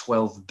valued at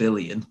 12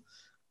 billion.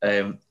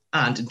 And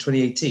in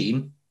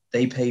 2018,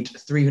 they paid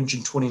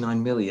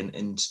 329 million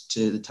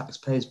into the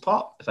taxpayers'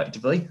 pot,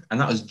 effectively. And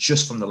that was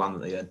just from the land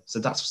that they own. So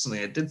that's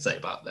something I did say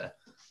about their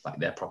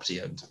property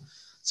owned.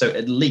 So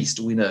at least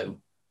we know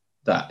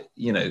that,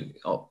 in a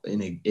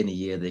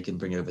year, they can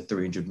bring over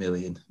 300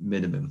 million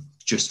minimum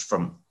just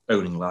from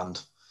owning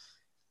land.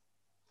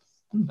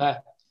 Would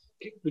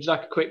you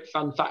like a quick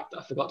fun fact that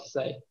I forgot to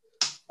say?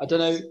 I don't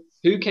know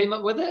who came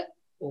up with it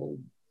or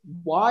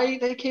why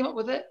they came up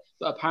with it,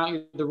 but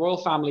apparently the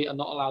royal family are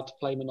not allowed to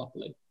play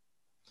Monopoly.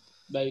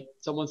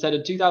 Someone said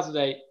in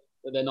 2008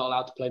 that they're not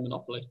allowed to play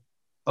Monopoly.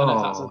 I don't know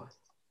if that's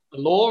a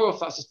law or if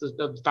that's just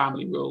a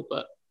family rule,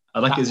 but I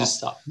like it's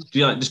just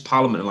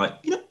Parliament. I'm like,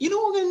 you know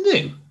what we're going to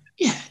do?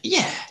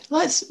 Yeah.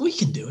 We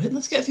can do it.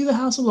 Let's get through the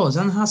House of Lords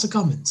and the House of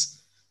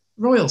Commons.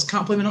 Royals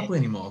can't play Monopoly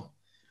anymore.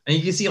 And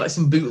you can see like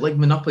some bootleg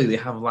Monopoly they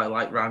have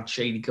like round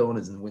shady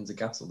corners in Windsor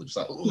Castle. They're just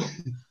like, oh,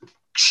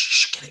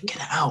 get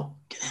it out.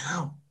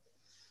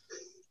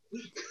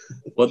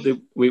 Well,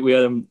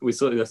 we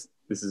saw this.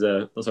 This is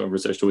that's what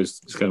research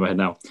always just going in my head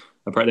now.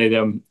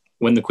 Apparently,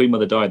 when the Queen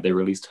Mother died, they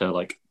released her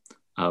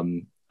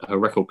her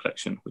record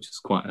collection, which is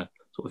quite a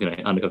sort of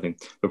undercover thing.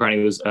 But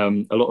apparently, it was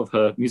a lot of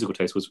her musical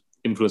taste was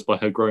influenced by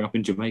her growing up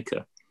in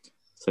Jamaica.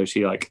 So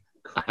she was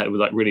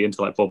really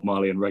into like Bob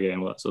Marley and reggae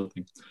and all that sort of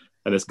thing.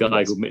 And this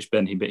guy called Mitch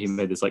Benn, he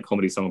made this like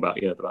comedy song about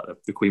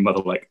the Queen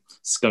Mother like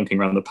skunking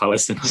around the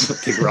palace in a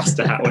big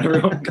Rasta hat when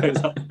everyone goes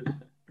up.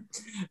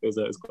 It was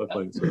quite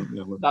funny. So,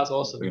 that's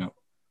awesome. And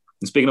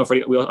speaking of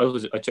Freddie,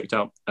 I checked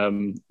out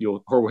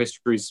your Horrible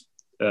Histories.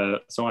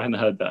 So I hadn't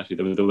heard that actually.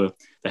 There was the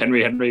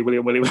Henry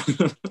William.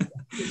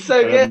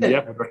 So good. Yeah,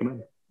 I'd recommend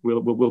it.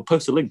 We'll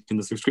post a link in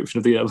the description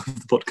of the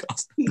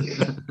podcast.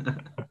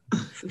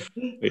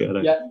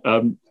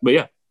 But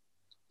yeah.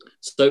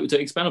 So to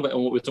expand a bit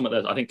on what we were talking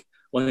about there, I think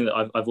one thing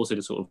that I've also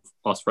just sort of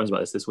asked friends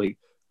about this week,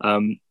 a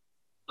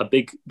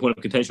big point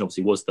of contention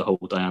obviously was the whole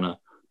Diana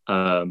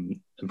and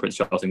Prince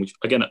Charles thing, which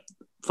again,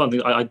 fun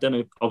thing, I don't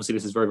know, obviously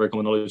this is very, very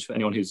common knowledge for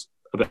anyone who's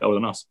a bit older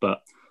than us,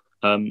 but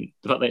the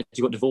fact that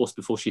she got divorced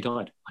before she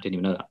died, I didn't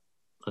even know that.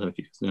 I don't know if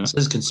you know.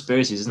 There's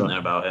conspiracies, isn't there,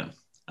 about it?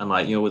 And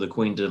where the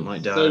Queen didn't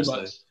like Diana,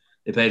 so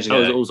they paid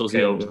all sorts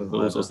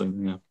of things,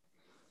 yeah.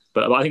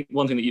 But I think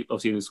one thing that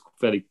obviously was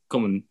fairly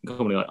commonly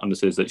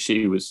understood is that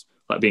she was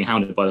like being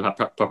hounded by the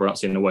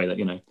paparazzi in a way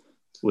that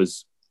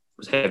was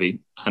heavy,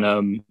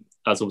 and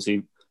that's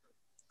obviously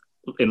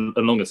in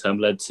the longer term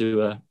led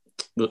to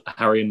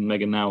Harry and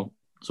Meghan now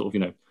sort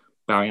of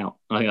bowing out.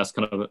 And I think that's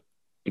kind of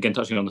again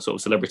touching on the sort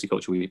of celebrity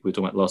culture we were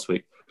talking about last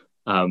week,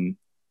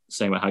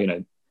 saying about how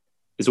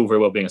it's all very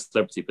well being a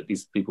celebrity, but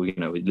these people we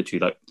literally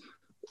like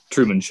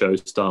Truman Show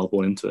style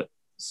born into it.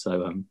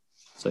 So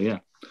yeah.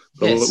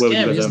 It's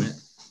scary, isn't it?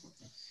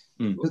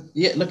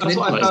 Yeah, looking That's into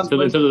what I it. found.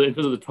 in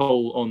terms of the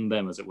toll on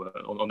them, as it were,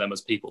 on them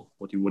as people.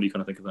 What do you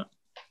kind of think of that?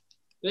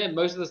 Yeah,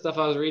 most of the stuff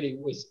I was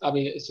reading was, I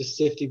mean, it's just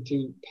sifting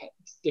through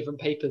different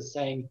papers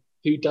saying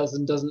who does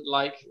and doesn't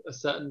like a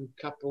certain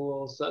couple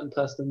or a certain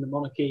person in the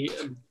monarchy,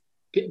 and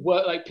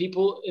like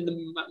people in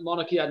the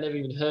monarchy I'd never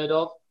even heard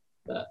of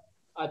that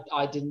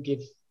I didn't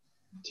give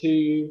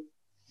two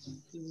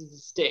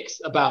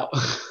sticks about.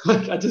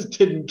 Like, I just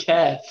didn't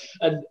care,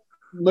 and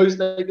there's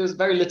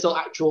very little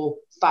actual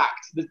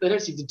fact. They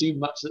don't seem to do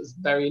much that's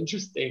very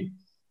interesting.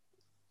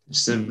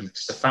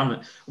 Just a family.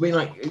 I mean,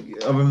 like,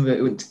 I remember I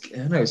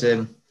don't know, it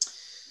was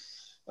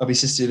Abby's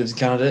sister who lives in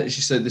Canada.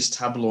 She said this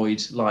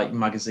tabloid like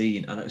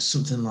magazine, and it was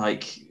something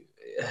like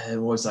it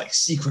was like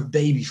secret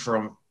baby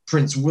from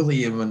Prince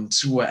William and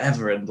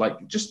whatever, and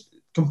like just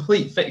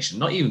complete fiction,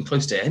 not even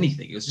close to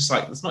anything. It was just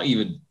like it's not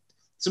even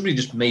somebody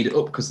just made it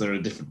up because they're in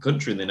a different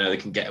country and they know they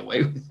can get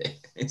away with it.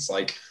 It's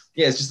like,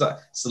 yeah, it's just that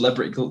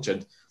celebrity culture.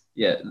 And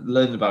yeah,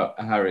 learning about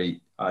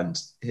Harry and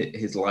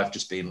his life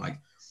just being like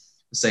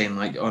saying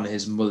like on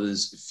his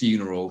mother's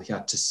funeral he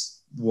had to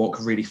walk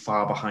really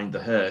far behind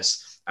the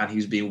hearse and he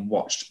was being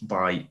watched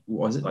by,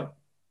 what was it, like,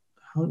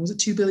 how was it,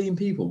 2 billion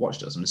people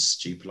watched us, something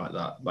stupid like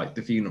that, like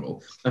the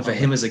funeral. And for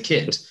him as a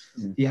kid,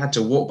 he had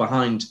to walk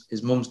behind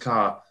his mum's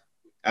car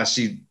as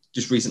she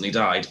just recently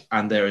died,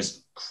 and there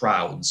is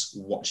crowds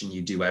watching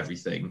you do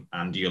everything,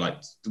 and you're like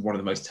one of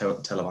the most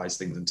televised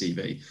things on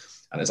TV.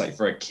 And it's like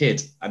for a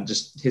kid, and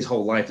just his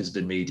whole life has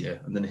been media.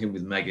 And then him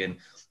with Meghan,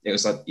 it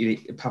was like a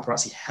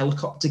paparazzi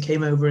helicopter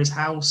came over his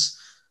house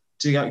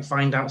to like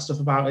find out stuff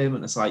about him,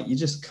 and it's like you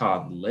just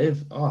can't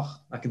live. Oh,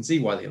 I can see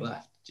why they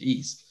left.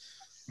 Jeez.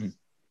 And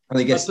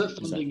I guess put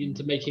funding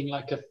into making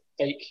like a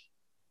fake.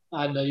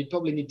 I don't know. You'd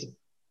probably need to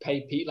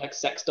pay like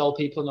sex doll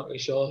people. Not really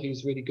sure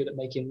who's really good at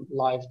making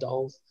live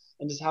dolls,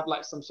 and just have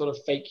like some sort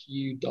of fake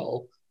you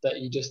doll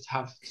that you just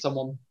have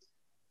someone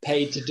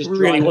paid to just.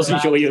 Really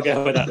wasn't sure where you were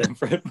going with that then,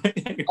 Fred.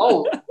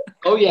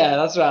 Oh yeah,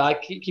 that's right. I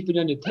keep keeping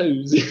you on your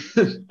toes,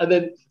 and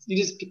then you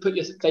just put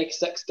your fake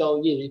sex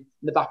doll you in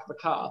the back of a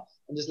car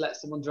and just let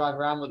someone drive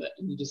around with it,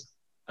 and you just.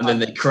 And then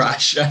they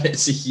crash, and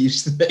it's a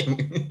huge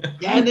thing.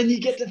 Yeah, and then you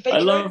get to fake.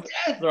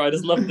 I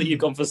just love that you've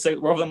gone for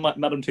rather than like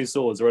Madame Two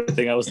Swords or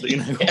anything else that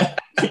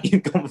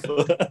you've gone for.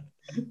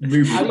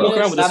 Walk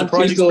around with a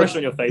surprised expression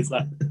on your face.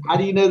 Like, how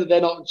do you know that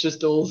they're not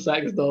just all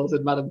sex dolls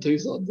in Madame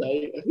Tussauds?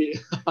 Eh? I mean,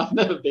 I've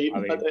never been.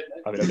 I don't know.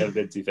 I've never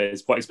been to.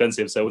 It's quite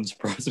expensive, so it wouldn't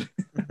surprise me.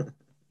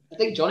 I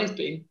think Johnny's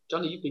been.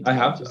 Johnny, you've been. I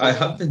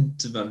have been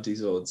to Madame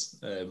Tussauds.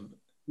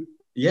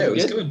 Yeah, it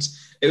was good.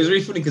 It was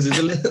really funny because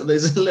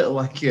there's a little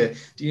like, do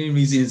you know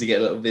museums that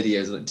get little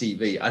videos on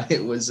TV? And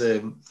it was,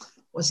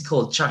 what's he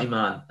called? Chatty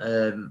Man.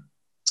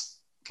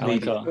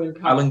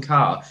 Alan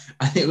Carr.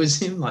 And it was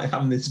him like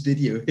having this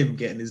video of him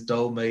getting his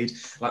doll made,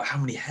 like how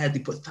many hairs, they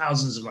put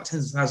thousands of, like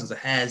tens of thousands of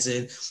hairs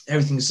in,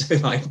 everything's so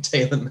like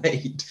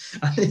tailor-made.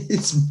 And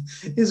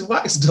his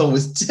wax doll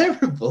was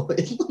terrible.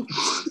 It looked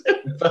so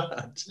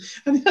bad.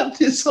 And he had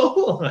this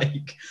whole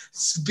like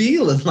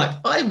spiel and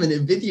like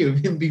 5-minute video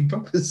of him being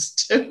proper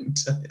stoned.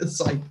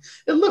 It's like,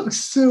 it looked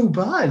so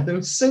bad. There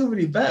were so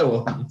many better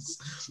ones.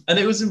 And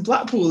it was in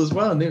Blackpool as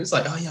well. And it was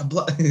like, oh yeah,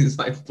 it was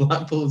like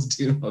Blackpool's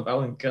doing of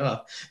Alan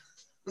Carr.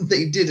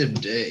 They did him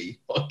dirty.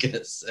 What can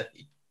I say?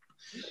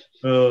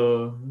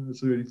 Oh,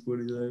 that's really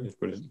funny though. It's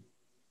brilliant.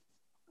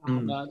 I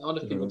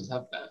wonder if people just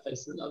have better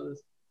faces than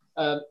others.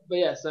 But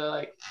yeah, so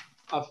like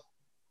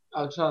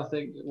I'm trying to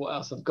think what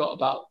else I've got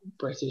about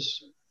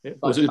British. Yeah.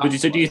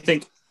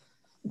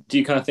 Do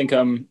you kind of think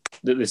that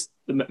this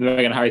the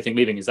Meghan and Harry thing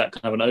leaving, is that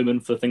kind of an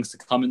omen for things to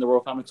come in the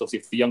royal family? Because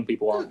obviously, if the young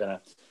people aren't going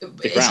to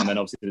stick around, then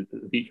obviously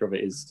the future of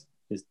it is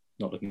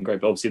not looking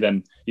great. But obviously,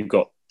 then you've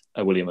got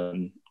William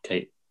and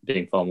Kate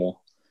being far more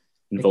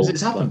involved.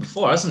 Because it's happened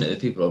before, hasn't it? That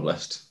people have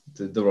left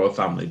the royal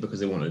family because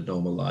they wanted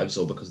normal lives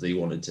or because they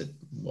wanted to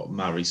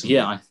marry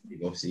somebody,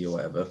 obviously, or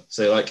whatever.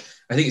 So, like,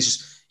 I think it's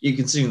just you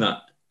can assume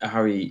that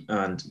Harry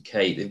and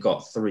Kate, they've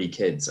got 3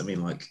 kids. I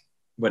mean, like,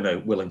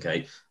 Will and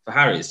Kate. For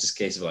Harry, it's just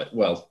a case of like,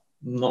 well,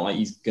 not like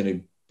he's going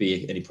to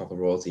be any proper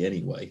royalty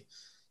anyway,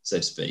 so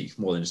to speak,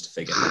 more than just a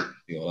figure.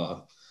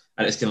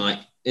 And it's kind of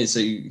like, so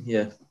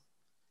yeah.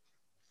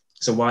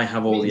 So why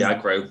have all the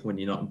aggro when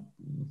you're not?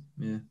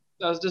 Yeah.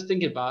 I was just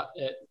thinking about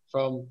it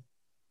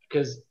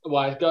because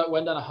I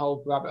went down a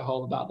whole rabbit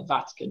hole about the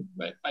Vatican,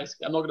 right?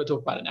 Basically, I'm not going to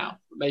talk about it now,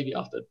 but maybe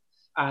after,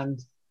 and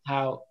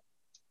how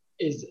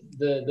is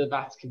the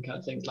Vatican kind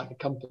of things like a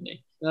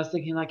company. And I was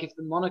thinking, like, if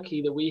the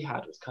monarchy that we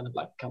had was kind of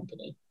like a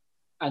company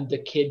and the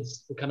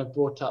kids were kind of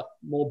brought up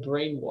more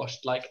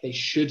brainwashed, like they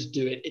should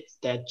do it, it's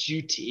their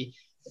duty.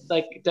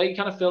 Like, don't you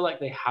kind of feel like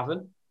they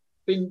haven't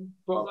been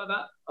brought up like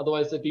that?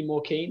 Otherwise, they'd be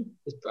more keen.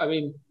 I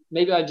mean,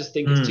 maybe I just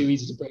think it's too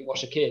easy to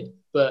brainwash a kid,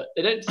 but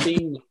they don't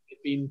seem like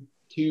they've been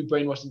too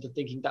brainwashed into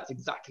thinking that's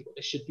exactly what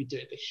they should be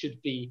doing. They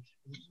should be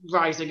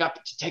rising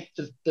up to take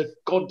the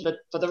gauntlet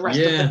for the rest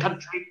of the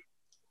country.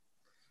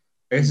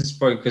 I guess it's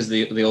probably because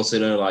they also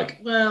know, like,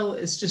 well,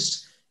 it's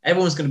just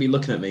everyone's going to be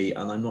looking at me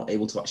and I'm not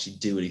able to actually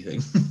do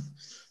anything.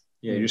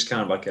 Yeah, you're just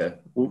kind of like a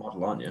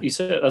model, aren't you? You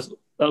said that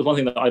was one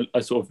thing that I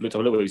sort of looked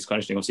up a little bit. It's kind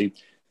of interesting.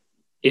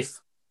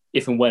 Obviously,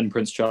 if and when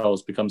Prince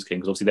Charles becomes king,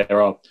 because obviously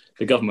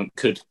the government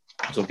could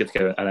sort of get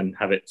together and then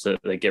have it so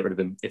that they get rid of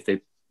him if they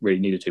really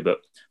needed to, but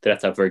they'd have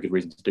to have very good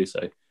reason to do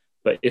so.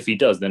 But if he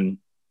does, then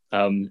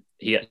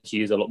he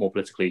is a lot more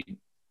politically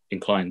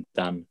inclined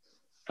than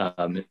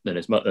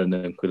his mother,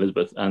 than Queen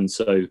Elizabeth, and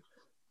so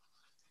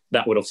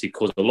that would obviously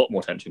cause a lot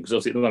more tension. Because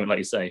obviously at the moment, like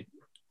you say,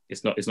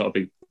 it's not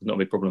a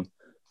big problem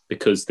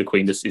because the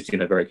Queen just is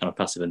very kind of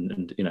passive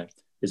and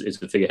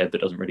is a figurehead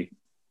that doesn't really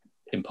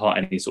impart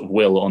any sort of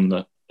will on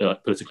the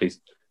politically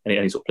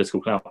any sort of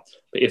political clout.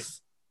 But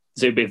if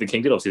the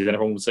king did, obviously, then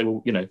everyone would say,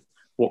 well,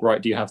 what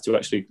right do you have to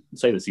actually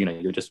say this?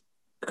 You're just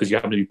because you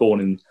happen to be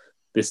born in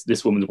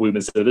this woman's womb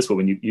instead of this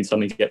woman, you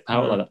suddenly get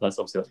power like that.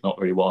 That's not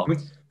really what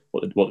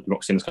the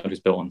democracy in this country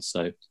is built on.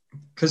 So,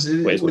 because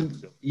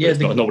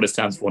not what it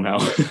stands for now.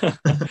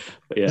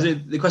 But yeah,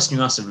 the question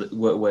you asked of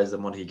where's the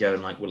money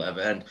going, like will it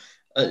ever end?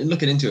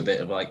 Looking into a bit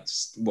of like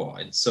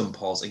in some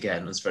polls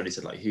again, as Freddie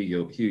said, like who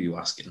you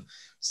asking?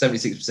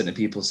 76% of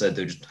people said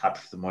they're just happy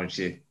for the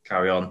monarchy to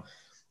carry on,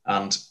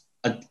 and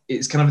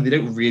it's kind of they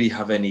don't really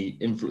have any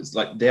influence.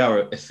 Like they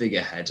are a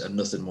figurehead and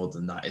nothing more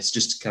than that. It's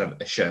just kind of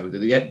a show.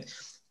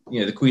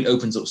 The Queen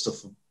opens up stuff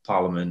for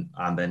Parliament,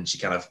 and then she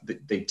kind of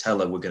they tell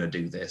her we're going to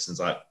do this, and it's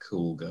like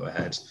cool, go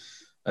ahead.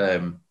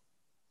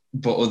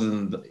 But other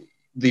than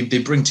they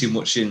bring too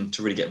much in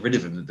to really get rid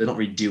of him. They're not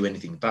really do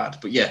anything bad.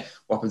 But yeah,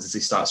 what happens is they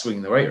start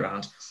swinging their weight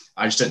around.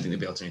 I just don't think they'll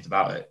be able to do anything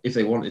about it if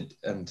they wanted.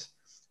 And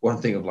one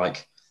thing of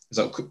like, is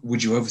like,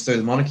 would you overthrow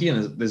the monarchy?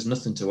 And there's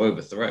nothing to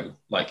overthrow.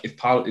 Like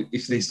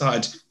if they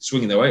started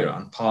swinging their weight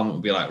around, Parliament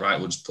would be like, right,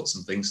 we'll just put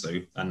some things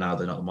through, and now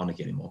they're not the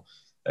monarchy anymore.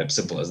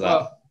 Simple as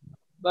that.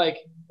 Well,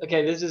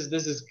 okay, this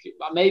is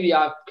maybe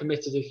I've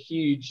committed a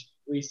huge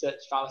research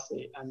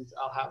fallacy, and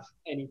I'll have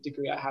any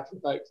degree I have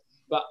revoked.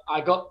 But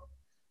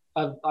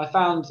I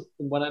found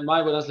when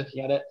I was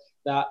looking at it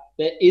that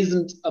there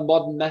isn't a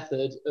modern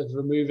method of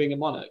removing a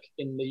monarch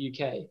in the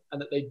UK, and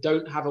that they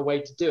don't have a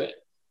way to do it.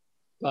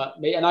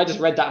 And I just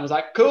read that and was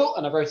like, cool,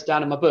 and I wrote it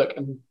down in my book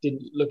and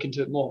didn't look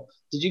into it more.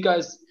 Do you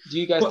guys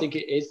think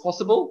it is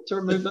possible to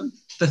remove them?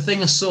 The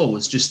thing I saw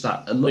was just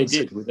that they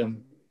did with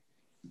them.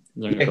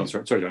 Sorry,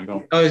 go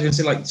on. I was going to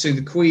say, like, so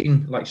the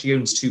Queen, like, she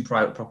owns 2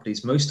 private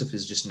properties. Most of it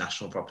is just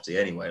national property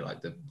anyway,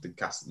 like the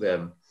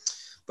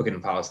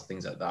Buckingham Palace and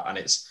things like that. And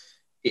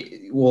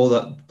all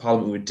that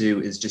Parliament would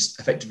do is just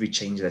effectively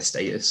change their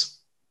status.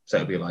 So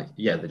it'd be like,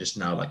 yeah, they're just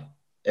now like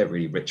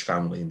every rich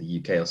family in the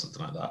UK or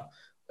something like that.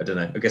 I don't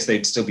know. I guess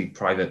they'd still be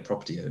private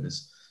property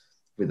owners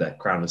with their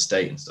crown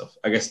estate and stuff.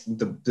 I guess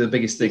the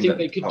biggest thing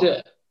they could do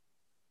it.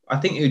 I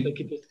think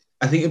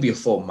it'd be a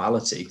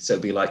formality. So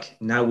it'd be like,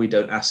 now we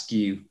don't ask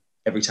you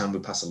every time we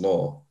pass a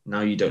law.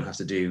 Now you don't have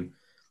to do.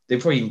 They'd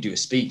probably even do a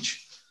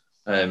speech.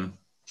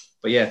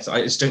 But yeah, so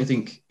I just don't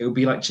think it would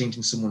be like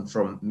changing someone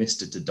from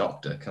Mr. to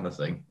Doctor kind of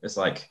thing. It's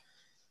like,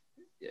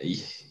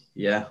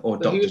 yeah, or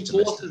but Doctor who to Mr.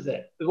 enforces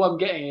it? What I'm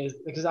getting is,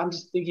 because I'm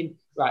just thinking,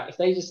 right, if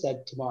they just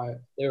said tomorrow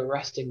they're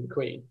arresting the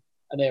Queen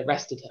and they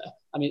arrested her,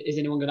 I mean, is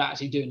anyone going to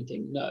actually do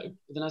anything? No.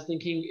 But then I was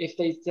thinking, if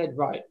they said,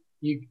 right,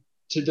 you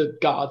to the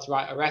guards,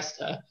 right, arrest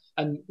her,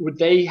 and would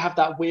they have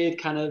that weird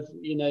kind of,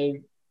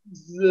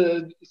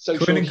 the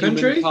social Queen and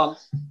country?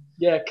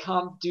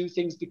 Can't do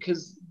things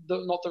because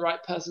not the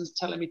right person's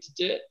telling me to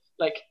do it.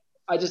 Like,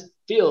 I just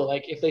feel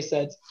like if they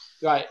said,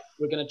 right,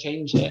 we're going to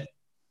change it,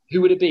 who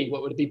would it be?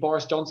 What would it be?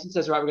 Boris Johnson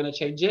says, right, we're going to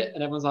change it,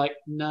 and everyone's like,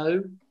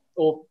 no,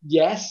 or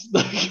yes.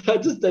 Like, I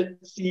just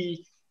don't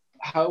see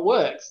how it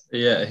works.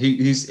 Yeah,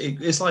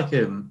 it's like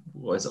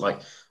what is it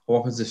like? What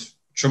happens if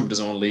Trump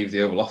doesn't want to leave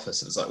the Oval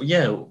Office? And it's like, well,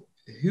 yeah,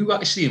 who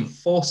actually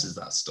enforces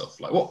that stuff?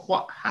 Like,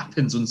 what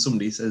happens when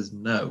somebody says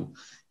no?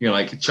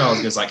 Like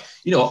Charles goes like,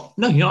 you know what?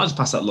 No, you're not allowed to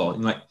pass that law.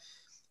 And like,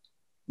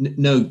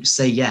 no,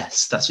 say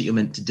yes. That's what you're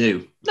meant to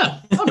do. No,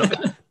 I'm not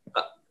gonna.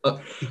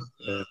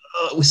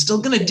 We're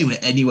still gonna do it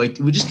anyway.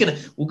 I'm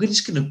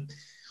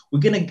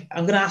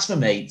gonna ask my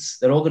mates.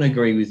 They're all gonna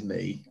agree with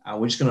me, and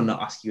we're just gonna not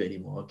ask you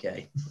anymore.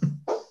 Okay.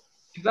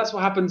 That's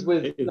what happens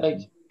with like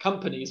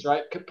companies,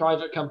 right?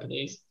 Private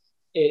companies.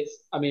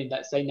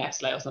 Let's say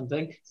Nestle or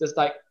something. So it's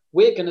like,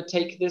 we're gonna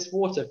take this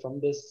water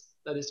from this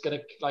that is gonna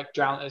like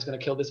drown. It's gonna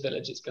kill this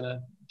village. It's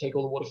gonna take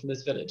all the water from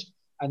this village,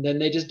 and then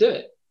they just do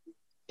it.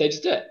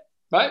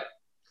 Right?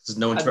 There's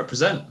no one to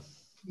represent.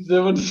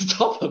 No one to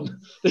stop them.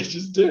 They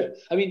just do it.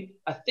 I mean,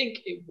 I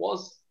think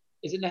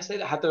is it Nestle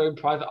that had their own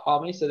private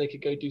army so they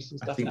could go do some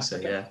stuff in Africa? I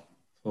think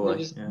so, yeah. They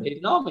just made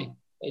an army.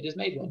 They just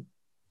made one.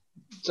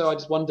 So I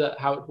just wonder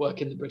how it would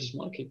work in the British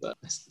monarchy. But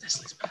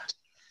Nestle's bad.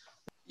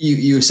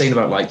 You were saying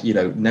about like,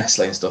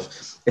 Nestle and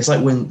stuff. It's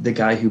like when the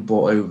guy who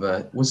bought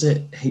over, was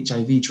it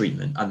HIV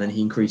treatment? And then he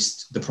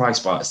increased the price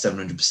by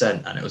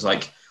 700%. And it was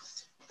like,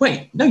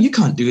 wait, no, you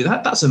can't do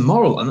that. That's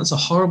immoral. And that's a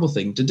horrible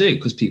thing to do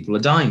because people are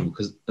dying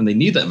and they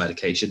need that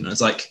medication. And it's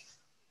like,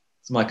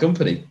 it's my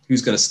company.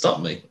 Who's going to stop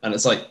me? And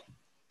it's like,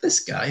 this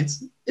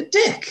guy's a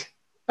dick.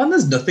 And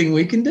there's nothing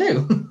we can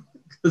do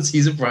because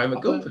he's a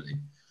private company.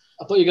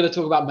 I thought you were going to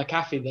talk about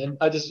McAfee then.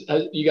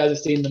 You guys have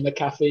seen the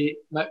McAfee,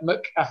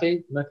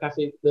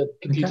 the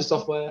computer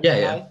software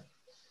guy?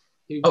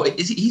 Oh,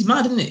 he's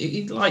mad, isn't it?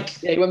 He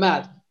he went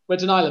mad. Went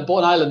to an island, bought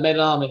an island, made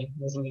an army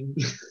or something.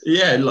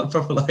 Yeah, like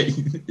proper like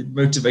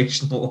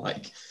motivational,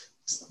 like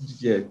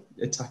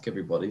attack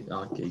everybody,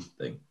 anarchy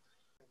thing.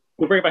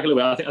 We'll bring it back a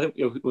little bit. I think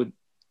we'll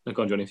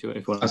go on, Johnny, if you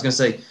want. I was going to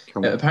say,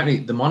 apparently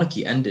the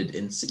monarchy ended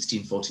in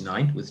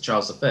 1649 with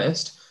Charles I,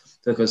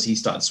 because he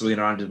started swinging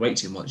around his weight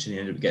too much and he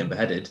ended up getting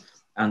beheaded.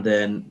 And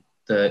then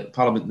the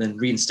Parliament then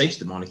reinstated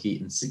the monarchy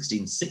in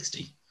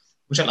 1660,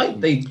 which I like.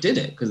 They did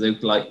it because they were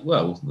like,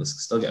 well, let's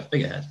still get a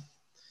figurehead.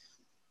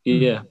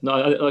 Yeah, no,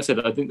 like I said,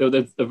 I think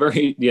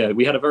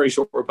we had a very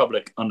short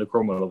republic under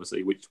Cromwell,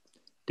 obviously, which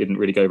didn't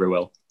really go very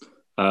well.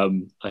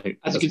 I think,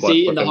 as you can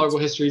see in the Horrible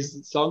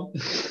Histories song.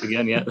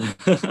 Again, yeah.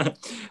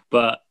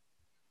 But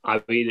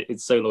I mean,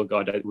 it's so long ago,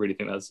 I don't really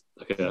think that's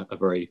like a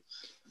very,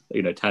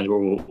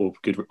 tangible or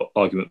good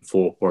argument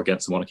for or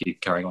against the monarchy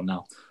carrying on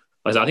now.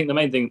 I think the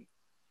main thing,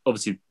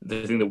 obviously,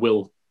 the thing that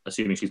will,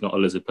 assuming she's not a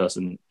lizard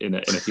person in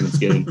a human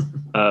skin,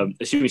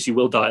 assuming she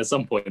will die at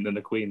some point, and then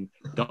the Queen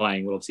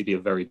dying will obviously be a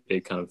very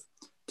big kind of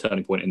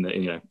turning point in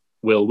the,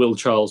 will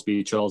Charles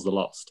be Charles the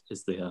Lost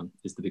is the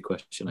big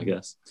question, I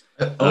guess.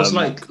 Also,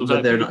 like, people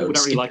don't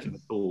really like him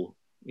at all.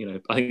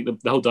 I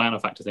think the whole Diana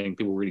factor thing,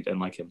 people really don't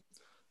like him.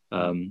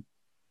 And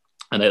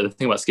the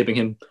thing about skipping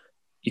him,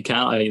 you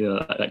can,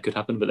 that could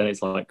happen, but then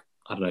it's like,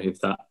 I don't know if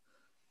that.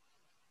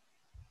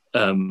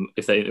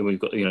 We've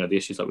got the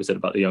issues like we said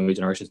about the younger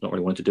generations not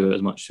really wanting to do it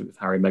as much. With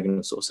Harry and Meghan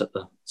have sort of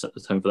set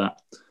the tone for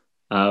that.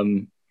 I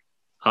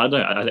don't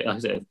know. I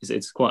think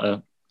it's quite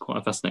a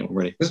fascinating one,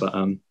 really. But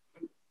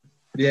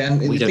yeah, and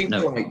the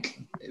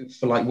thing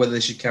for whether they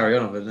should carry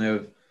on, I don't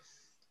know.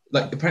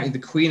 Like, apparently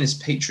the Queen is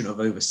patron of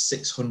over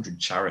 600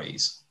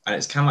 charities, and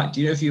it's kind of like,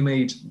 do you know if you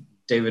made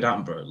David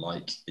Attenborough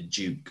like a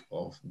Duke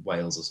of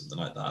Wales or something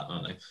like that?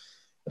 I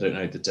don't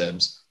know the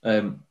terms.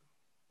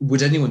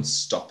 Would anyone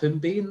stop him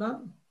being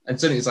that? And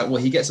suddenly it's like,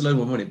 well, he gets a load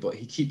more money, but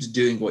he keeps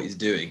doing what he's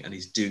doing, and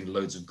he's doing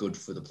loads of good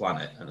for the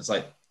planet. And it's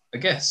like, I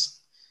guess,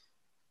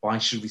 why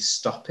should we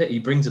stop it? He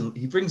brings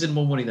in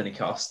more money than he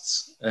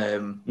costs.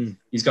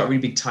 He's got a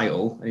really big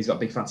title, and he's got a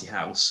big fancy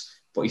house,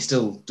 but he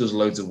still does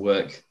loads of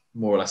work,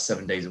 more or less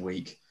 7 days a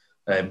week,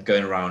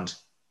 going around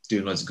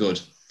doing loads of good.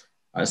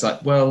 And it's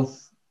like, well,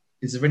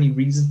 is there any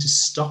reason to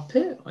stop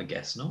it? I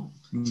guess not.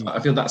 So I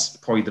feel that's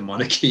probably the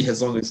monarchy,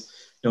 as long as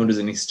no one does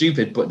anything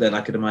stupid. But then I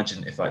could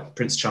imagine if like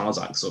Prince Charles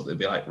acts up, they'd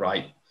be like,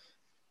 right,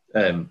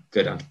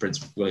 go down to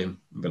Prince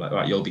William and be like,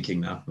 right, you'll be king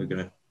now. We're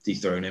going to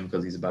dethrone him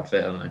because he's a bad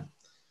fit, aren't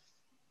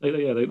they?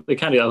 They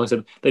can do that. Like I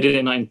said, they did it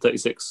in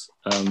 1936.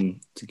 I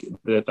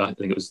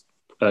think it was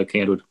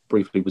King Edward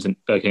briefly was in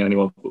king, and he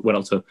went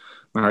on to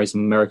marry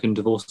some American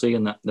divorcee,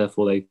 and that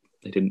therefore they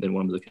didn't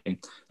want him as a king.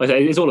 Like I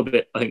say, it's all a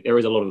bit. I think there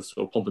is a lot of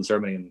sort of pomp and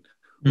ceremony and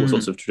all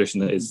sorts of tradition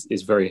that is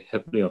very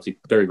heavily, obviously,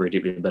 very, very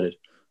deeply embedded.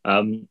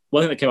 One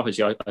thing that came up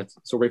actually, I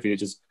saw briefly,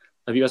 just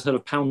have you guys heard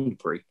of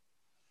Poundbury?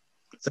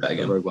 Say that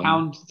again.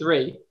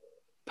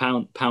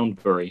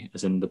 Poundbury,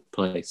 as in the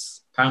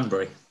place.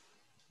 Poundbury.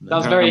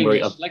 That's very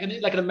English. Like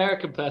an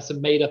American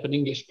person made up an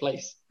English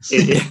place.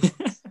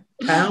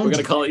 We're going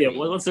to call it,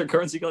 what's their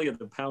currency called? Yeah,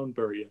 the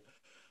Poundbury.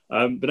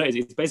 But no,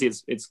 it's basically,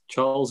 it's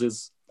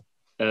Charles's,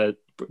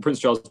 Prince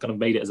Charles kind of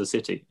made it as a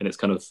city, and it's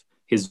kind of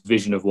his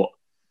vision of what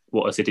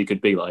a city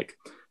could be like.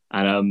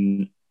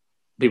 And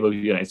people,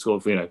 it's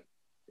sort of,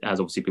 as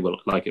obviously people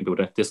like it, people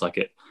don't dislike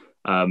it.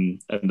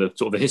 And the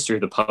sort of the history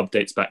of the pub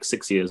dates back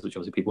 6 years, which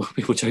obviously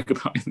people joke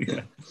about.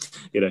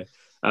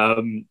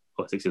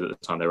 Well, 6 years at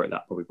the time they wrote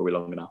that, probably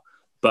longer now.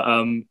 But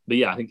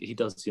yeah, I think he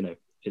does.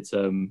 It's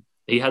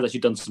he has actually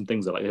done some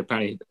things that, like,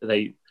 apparently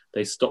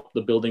they stopped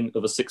the building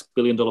of a $6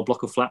 billion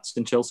block of flats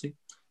in Chelsea,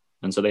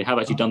 and so they have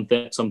actually done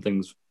some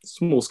things,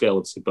 small scale,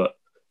 obviously, but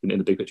in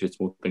the big picture,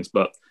 small things.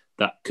 But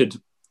that could,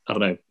 I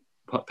don't know,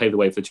 pave the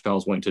way for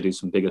Charles wanting to do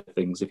some bigger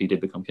things if he did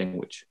become king,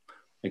 which,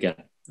 again,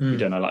 we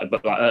don't know.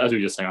 But as we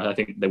were just saying, I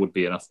think there would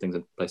be enough things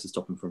in place to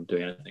stop him from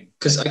doing anything.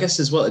 Because I guess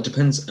as well, it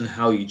depends on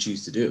how you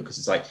choose to do it. Because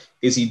it's like,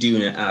 is he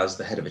doing it as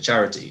the head of a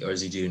charity, or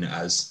is he doing it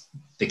as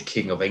the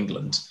king of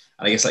England?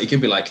 And I guess like you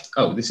could be like,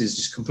 oh, this is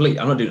just complete.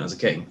 I'm not doing it as a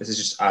king. This is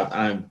just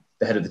I'm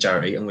the head of the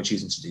charity, and we're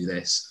choosing to do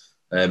this.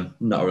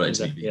 Not related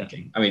to me being a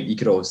king. I mean, you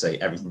could always say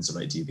everything's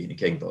related to you being a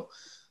king, but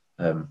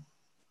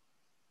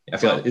I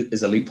feel like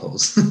there's a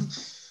loopholes.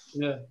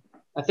 Yeah,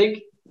 I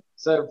think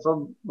so.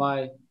 From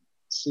my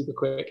super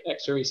quick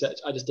extra research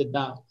I just did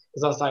now,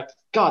 because I was like,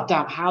 God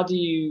damn, how do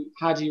you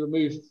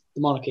remove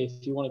the monarchy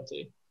if you wanted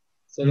to?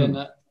 So then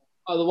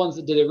the ones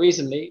that did it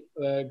recently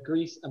were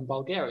Greece and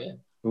Bulgaria.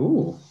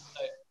 Ooh.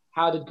 So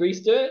how did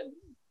Greece do it?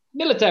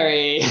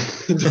 Military.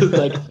 Just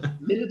like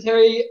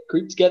military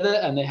grouped together,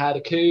 and they had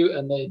a coup,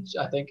 and they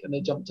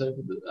jumped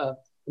over the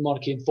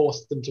monarchy and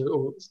forced them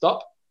to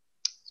stop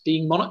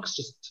being monarchs.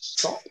 Just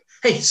stop.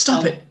 Hey,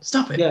 stop it!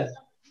 Yeah.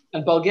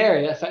 And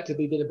Bulgaria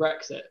effectively did a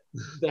Brexit.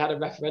 They had a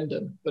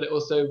referendum, but it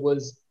also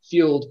was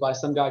fueled by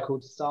some guy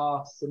called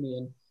Tsar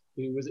Simeon,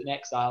 who was in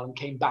exile and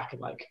came back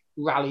and like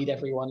rallied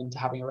everyone into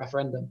having a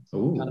referendum,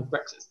 Ooh. kind of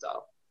Brexit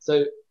style.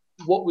 So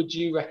what would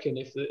you reckon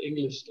if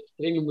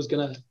England was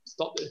going to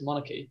stop this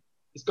monarchy?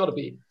 We've got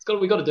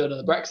to do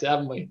another Brexit,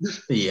 haven't we?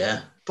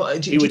 Yeah,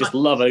 but He would just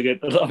love a good.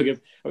 I mean,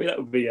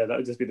 that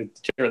would just be the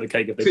cherry on the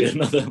cake if they did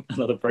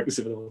another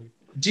Brexit.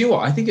 Do you know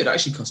what? I think it'd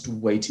actually cost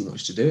way too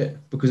much to do it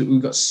because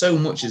we've got so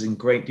much is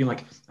ingrained. You know,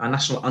 like our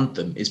national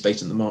anthem is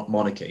based on the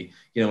monarchy.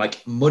 You know,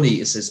 like money.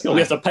 It says we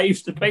have to pay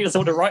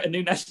someone to write a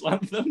new national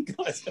anthem.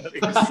 Guys,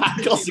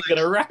 costs are going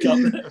to rack up.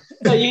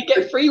 No, you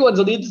get free ones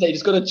on the internet. You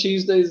just got to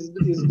choose those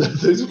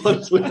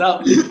ones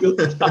without legal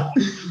stuff.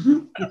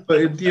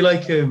 But do you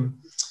like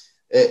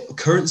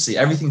currency?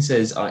 Everything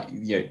says,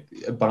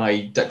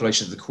 by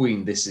declaration of the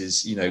Queen, this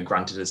is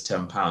granted as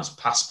 £10.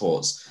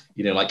 Passports.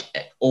 Like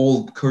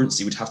all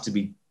currency would have to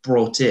be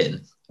brought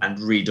in and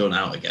redone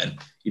out again.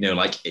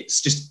 Like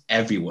it's just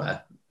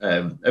everywhere.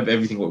 Of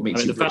everything what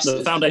makes the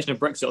foundation of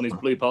Brexit on these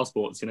blue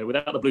passports.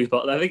 Without the blue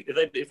passport, I think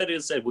if they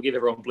had said we'll give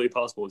everyone blue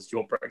passports, do you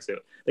want Brexit?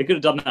 They could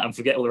have done that and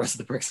forget all the rest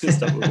of the Brexit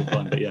stuff. Would be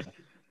fine. But yeah,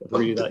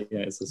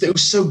 it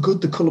was so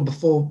good. The colour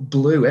before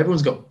blue.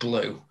 Everyone's got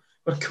blue.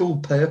 What a cool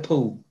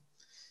purple.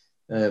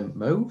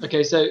 Mauve.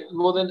 Okay, so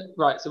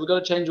we've got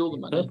to change all the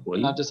money.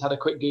 And I've just had a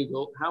quick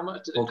Google. How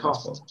much did it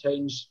cost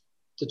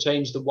to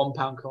change the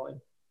 £1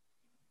 coin?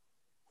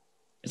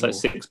 It's like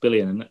 6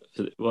 billion.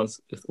 Once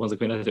the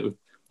Queen had it,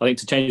 I think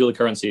to change all the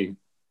currency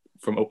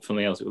from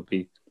something else, it would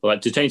be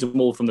like to change them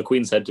all from the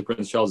Queen's head to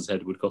Prince Charles's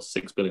head would cost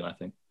 6 billion. I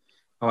think.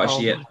 Oh,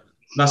 actually, yeah,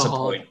 that's the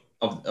point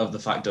of the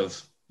fact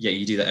of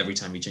you do that every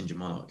time you change a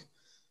monarch.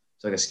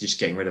 So I guess you're just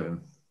getting rid of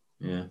him.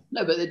 Yeah.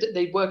 No, but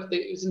they work.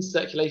 It's in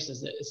circulation,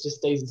 isn't it? It just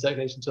stays in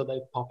circulation until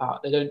they pop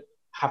out. They don't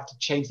have to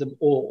change them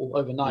all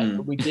overnight.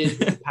 But we did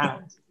with the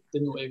pound,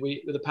 didn't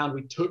we? With the pound,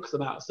 we took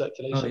them out of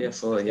circulation. Oh yeah,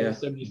 fully. Yeah.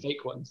 So many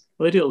fake ones.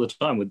 Well, they do it all the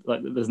time with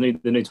like the new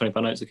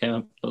 £25 notes that came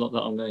out not that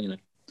long ago.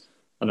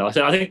 I know. I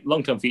think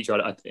long-term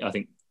future. I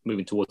think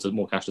moving towards a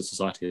more cashless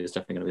society is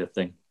definitely going to be a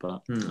thing.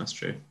 But that's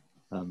true.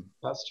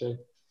 That's true.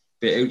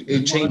 But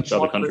it changed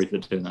other countries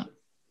that are doing that.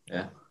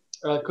 Yeah.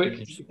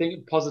 Quick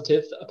thing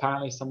positive that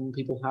apparently some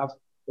people have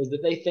is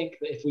that they think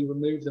that if we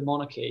remove the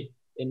monarchy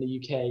in the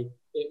UK,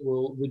 it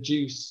will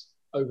reduce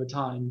over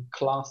time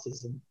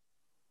classism.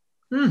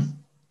 Don't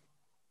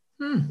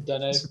know.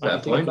 That's a better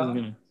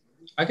point.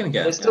 I can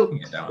get. There's still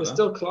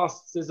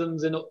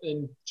classisms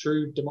in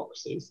true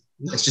democracies.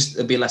 It's just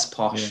it'd be less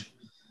posh.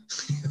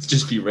 Yeah.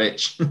 Just be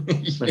rich.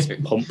 Less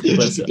pomp.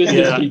 People.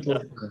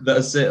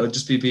 That's it. Or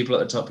just be people at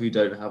the top who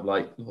don't have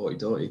like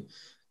hoity-toity,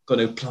 got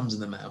no plums in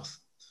their mouth.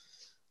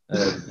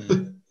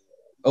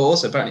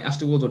 Also, apparently,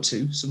 after World War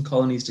II, some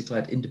colonies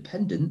declared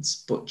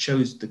independence but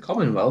chose the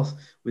Commonwealth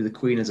with the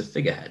Queen as a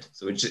figurehead.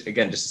 So, it's just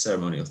a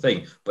ceremonial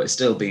thing, but it's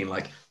still being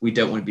like, we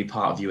don't want to be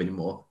part of you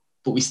anymore,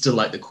 but we still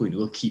like the Queen.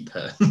 We'll keep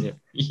her. Yeah.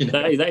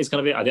 That is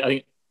kind of it.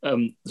 I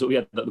think so. We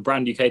had the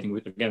Brand UK thing.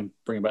 Again,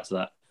 bringing back to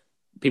that,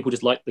 people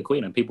just like the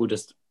Queen, and people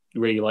just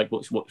really like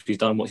what she's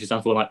done, what she's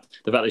done for. Like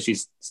the fact that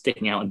she's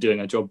sticking out and doing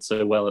her job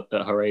so well at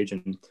her age,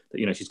 and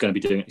that she's going to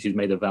be doing it. She's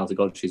made a vow to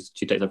God. She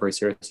takes that very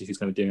seriously. She's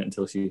going to be doing it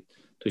until she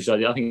dies.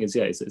 I think it's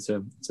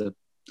a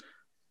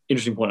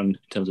interesting point in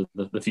terms of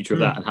the future of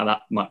that, and how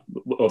that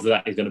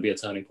that is going to be a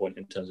turning point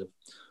in terms of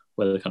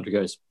where the country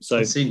goes. So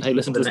hey,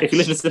 listen to this. If you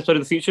listen to this episode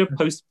of the future,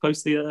 post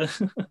the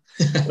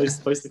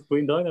post the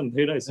Queen dying, and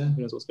who knows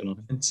what's going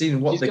on. And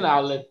seeing what she's going to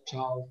outlive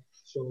Charles.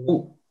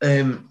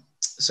 Surely.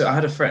 So I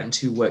had a friend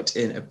who worked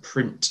in a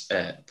print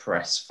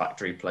press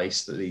factory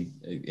place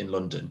in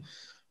London,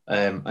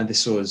 and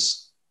this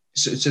was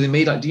so they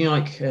made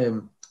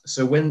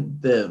so when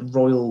the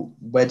royal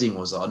wedding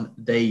was on,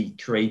 they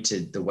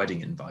created the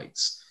wedding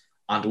invites,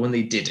 and when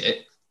they did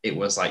it, it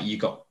was like you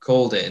got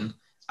called in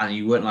and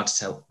you weren't allowed to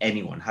tell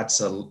anyone. Had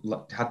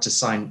to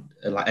sign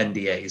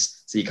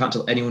NDAs, so you can't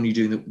tell anyone you're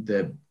doing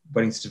the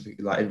wedding certificate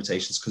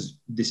invitations because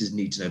this is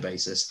need to know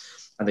basis,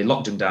 and they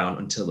locked them down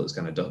until it was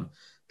kind of done.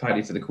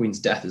 Apparently for the Queen's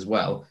death as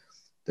well,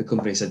 the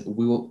company said,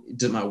 it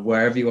doesn't matter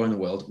wherever you are in the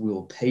world, we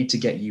will pay to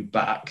get you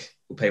back.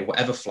 We'll pay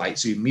whatever flight.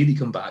 So you immediately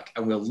come back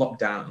and we'll lock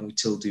down and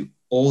we'll do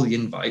all the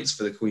invites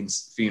for the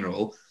Queen's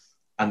funeral.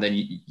 And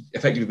then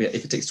effectively,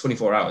 if it takes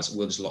 24 hours,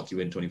 we'll just lock you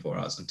in 24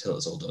 hours until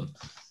it's all done,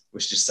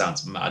 which just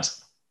sounds mad.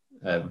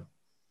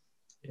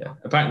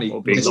 Apparently,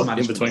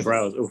 mismanagement for 24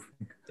 hours.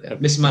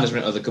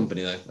 Mismanagement of the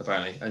company, though,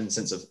 apparently, in the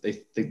sense of they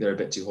think they're a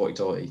bit too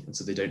hoity-toity, and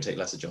so they don't take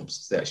lesser jobs.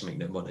 So they actually make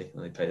no money,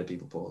 and they pay the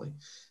people poorly.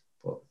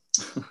 But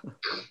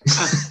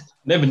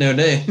never know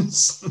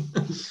names.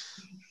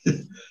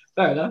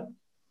 Fair enough.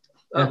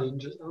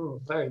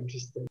 Very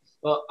interesting.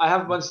 Well, I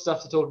have a bunch of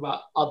stuff to talk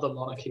about other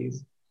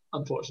monarchies.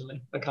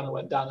 Unfortunately, I kind of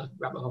went down a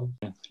rabbit hole.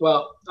 Yeah.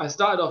 Well, I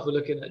started off with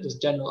looking at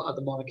just general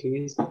other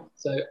monarchies.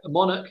 So a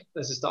monarch,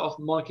 let's just start off.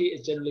 A monarchy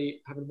is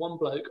generally having one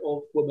bloke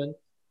or woman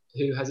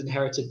who has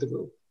inherited the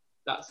rule.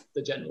 That's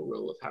the general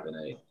rule of having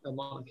a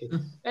monarchy.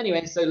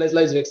 Anyway, so there's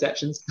loads of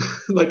exceptions.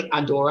 Like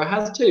Andorra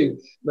has two.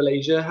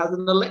 Malaysia has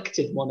an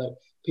elected monarch.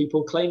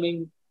 People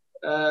claiming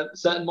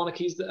certain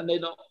monarchies and they're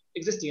not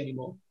existing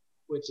anymore.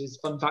 which is,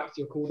 fun fact,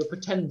 you're called a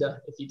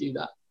pretender if you do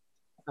that.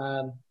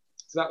 So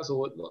that's a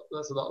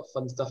lot of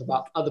fun stuff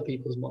about other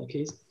people's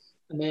monarchies.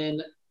 And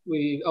then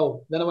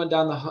I went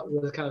down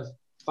the kind of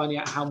finding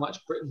out how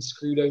much Britain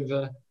screwed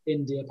over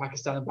India,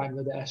 Pakistan, and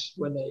Bangladesh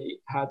when they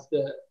had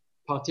the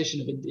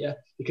partition of India,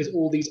 because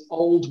all these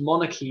old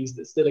monarchies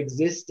that still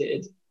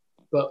existed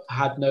but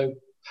had no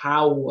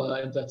power,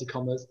 inverted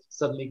commas,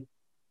 suddenly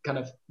kind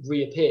of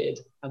reappeared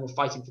and were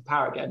fighting for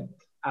power again.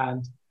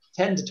 And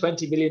 10 to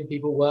 20 million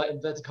people were,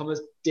 inverted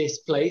commas,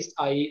 displaced,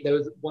 i.e. there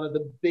was one of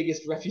the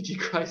biggest refugee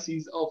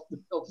crises of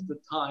the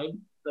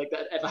time, like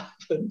that ever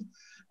happened.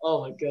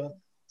 Oh my God.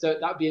 So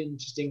that'd be an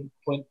interesting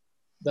point,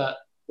 that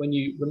when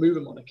you remove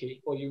a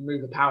monarchy or you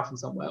remove a power from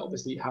somewhere,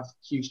 obviously you have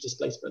huge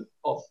displacement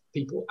of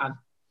people and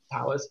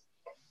powers.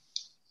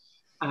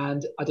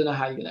 And I don't know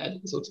how you're going to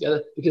edit this all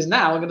together, because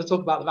now I'm going to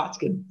talk about the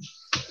Vatican,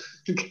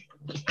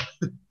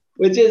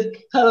 which is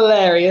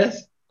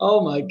hilarious.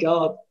 Oh my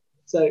God.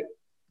 So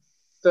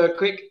for a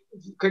quick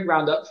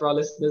roundup for our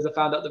listeners, I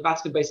found out the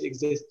Vatican basically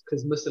exists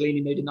because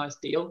Mussolini made a nice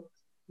deal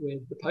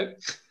with the Pope.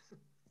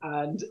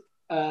 And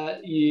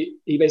he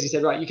basically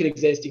said, right, you can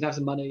exist, you can have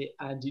some money,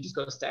 and you just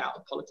got to stay out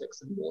of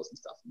politics and wars and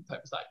stuff. And the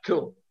Pope was like,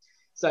 cool.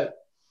 So,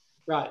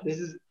 right,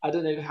 I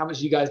don't know how much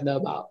you guys know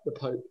about the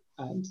Pope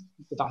and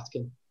the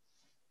Vatican.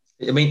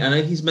 I mean, I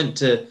know he's meant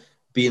to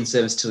be in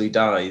service till he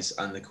dies,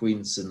 and the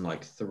Queen's in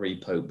like 3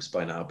 popes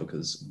by now,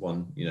 because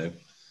one,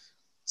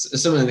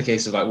 someone in the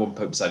case of like one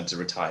pope decided to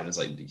retire, and it's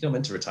like, you're not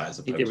meant to retire as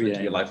a pope, it's meant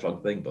to be a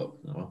lifelong thing, but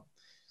oh well.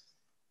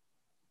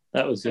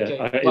 That was, yeah.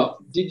 Okay. Well,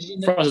 did you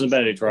know Francis and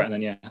Benedict, right? And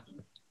then, yeah.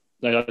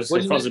 No, I just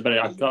said Francis and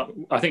Benedict.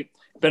 I think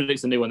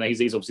Benedict's the new one.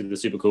 He's obviously the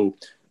super cool,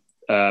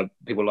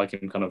 people like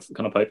him kind of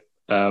pope.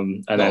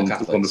 And then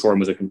the one before him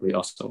was a complete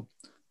arsehole,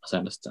 as I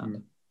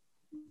understand.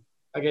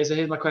 Okay, so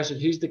here's my question.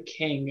 Who's the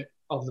king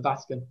of the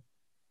Vatican?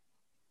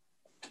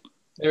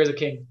 There is a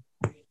king.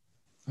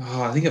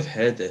 Oh, I think I've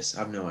heard this.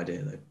 I have no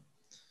idea, though.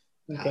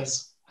 Okay. I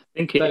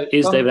think it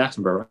is David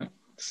Attenborough, right?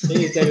 It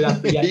is David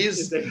Attenborough,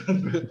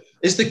 yeah.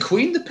 Is the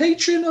Queen the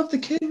patron of the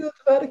King of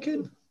the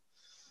Vatican?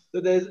 So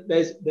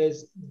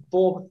there's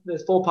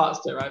four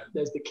parts to it, right?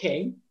 There's the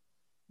king,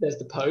 there's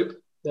the Pope,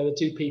 there are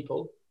 2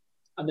 people,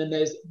 and then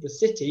there's the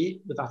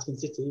city, the Vatican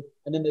City,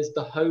 and then there's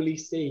the Holy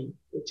See,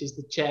 which is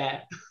the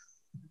chair.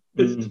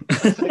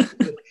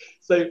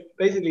 So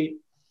basically,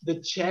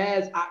 the chair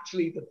is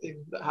actually the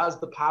thing that has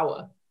the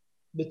power.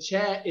 The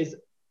chair is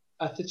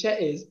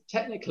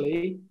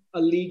technically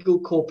a legal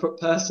corporate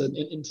person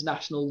in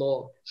international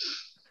law.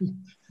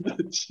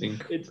 It's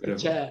the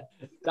chair.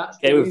 That's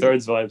Game of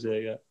Thrones vibes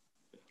here, yeah.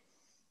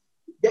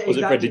 Yeah, was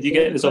it Fred? Did you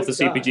get this off the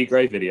CPG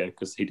Grey video?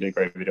 Because he did a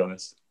great video on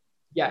this.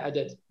 Yeah, I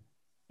did.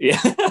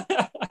 Yeah.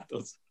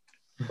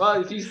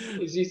 Well, if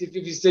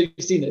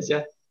you've seen this,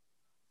 yeah.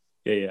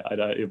 Yeah, I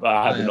know. But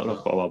I haven't not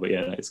quite a while, but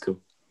yeah, it's cool.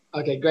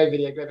 Okay, great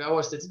video. I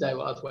watched it today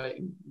while I was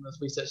waiting. I was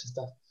researching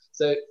stuff.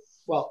 So,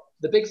 well,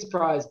 the big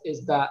surprise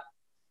is that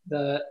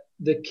the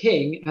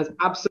king has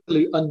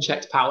absolute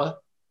unchecked power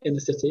in the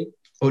city.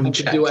 Unchecked. And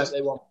can do whatever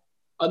they want.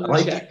 Unchecked.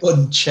 I like the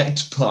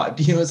unchecked part.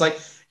 It's like,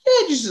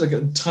 yeah, just like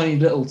a tiny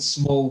little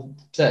small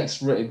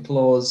text written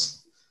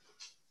clause.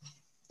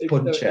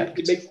 Unchecked.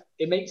 It makes them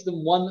it makes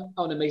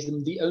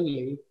them the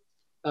only.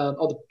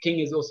 The king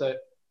is also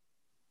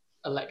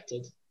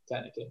elected,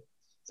 technically.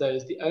 So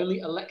it's the only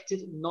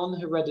elected,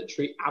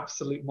 non-hereditary,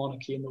 absolute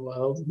monarchy in the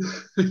world.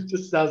 It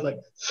just sounds like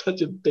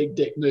such a big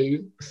dick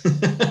move.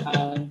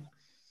 And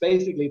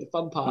basically, the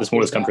fun part... The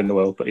smallest country in the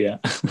world, but yeah.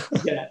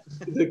 Yeah,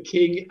 the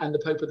king and the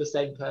Pope are the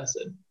same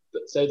person.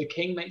 So the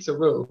king makes a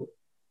rule,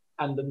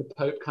 and then the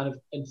Pope kind of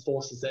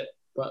enforces it,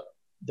 but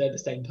they're the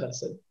same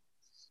person.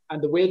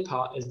 And the weird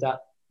part is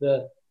that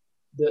the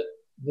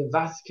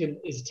Vatican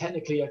is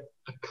technically a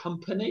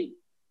company.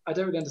 I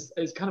don't really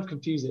understand. It's kind of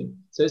confusing.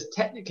 So it's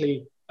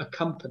technically a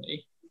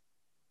company,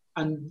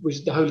 and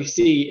which the Holy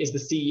See is the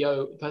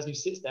CEO. The person who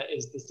sits there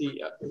is the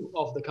CEO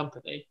of the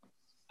company,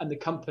 and the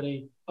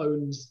company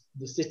owns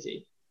the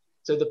city.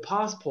 So the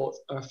passports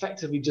are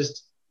effectively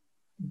just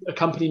a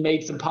company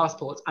made some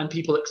passports, and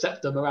people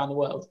accept them around the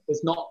world.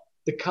 It's not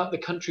the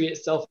country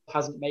itself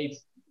hasn't made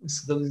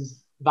them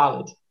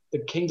valid. The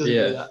king doesn't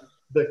do that.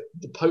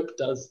 The Pope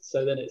does.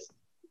 So then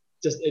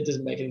it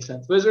doesn't make any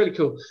sense. But it's really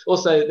cool.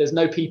 Also, there's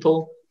no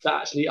people that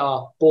actually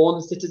are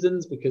born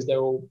citizens, because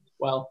they're all,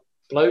 well,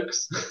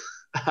 blokes,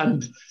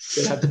 and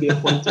they have to be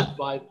appointed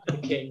by the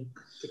king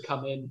to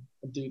come in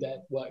and do their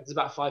work. There's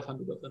about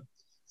 500 of them.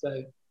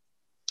 So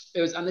it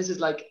was, and this is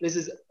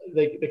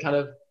the kind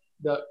of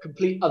the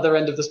complete other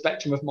end of the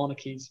spectrum of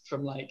monarchies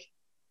from like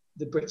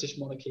the British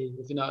monarchy,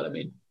 if you know what I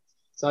mean.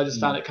 So I just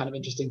found it kind of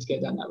interesting to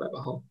go down that rabbit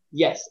hole.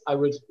 Yes, I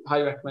would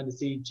highly recommend the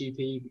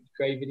CGP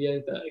Grey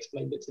video that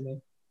explained it to me,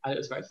 and it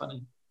was very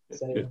funny.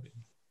 So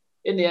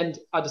in the end,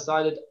 I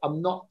decided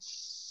I'm not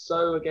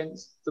so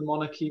against the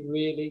monarchy,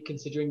 really,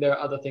 considering there are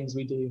other things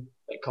we do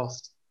that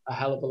cost a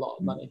hell of a lot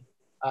of money.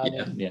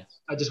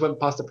 I just went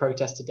past a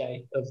protest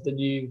today of the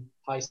new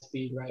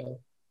high-speed rail.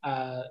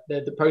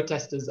 The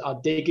protesters are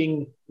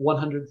digging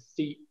 100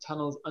 feet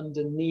tunnels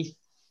underneath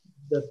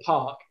the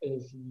park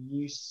of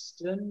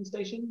Euston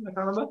Station, I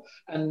can't remember,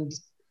 and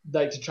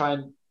like to try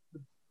and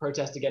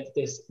protest against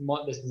this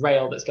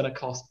rail that's going to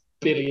cost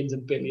billions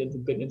and billions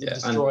and billions and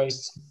destroy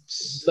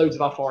loads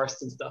of our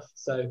forests and stuff.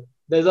 So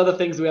there's other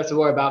things we have to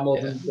worry about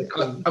more than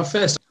the At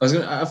first I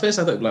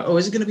thought like,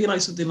 is it going to be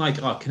like something like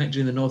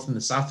connecting the north and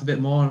the south a bit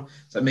more?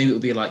 So maybe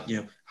it'll be like,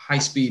 high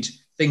speed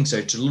thing.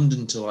 So to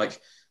London to like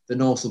the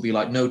north will be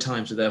like no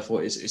time, so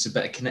therefore it's a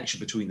better connection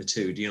between the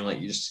two.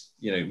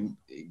 The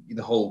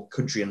whole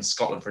country and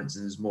Scotland, for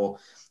instance, is more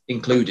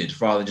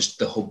included rather than just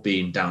the hub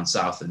being down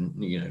south and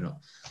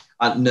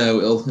no,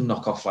 it'll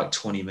knock off like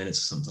 20 minutes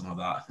or something like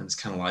that. And it's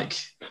kind of like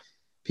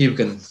people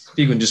can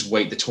just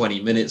wait the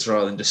 20 minutes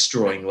rather than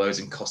destroying loads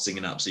and costing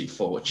an absolute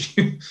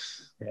fortune.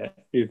 Yeah,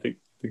 you think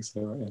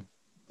so, right?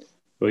 Yeah.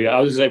 Well, yeah, I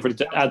was just saying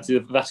to add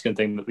to the Vatican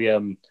thing that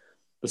the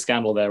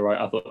scandal there,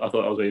 right? I thought that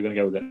was where you were going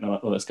to go with it. No,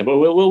 that's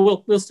scandal. But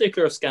we'll stay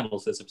clear of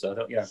scandals this episode.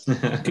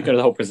 Could go to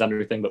the whole Prince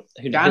Andrew thing, but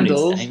who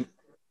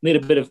need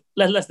a bit of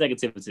less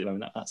negativity. I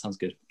mean, that sounds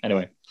good.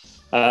 Anyway,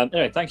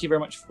 thank you very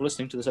much for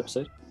listening to this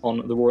episode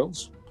on the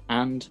Royals,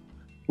 and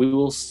we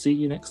will see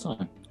you next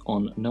time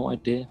on No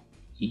Idea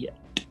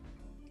Yet.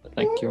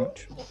 Thank you very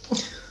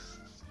much.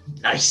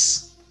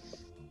 Nice.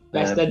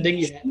 Best ending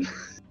yet.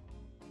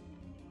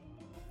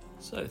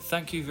 So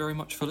thank you very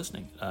much for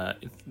listening.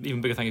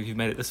 Even bigger thank you if you've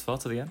made it this far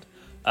to the end.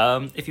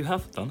 If you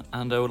have done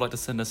and would like to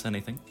send us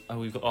anything,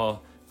 we've got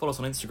follow us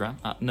on Instagram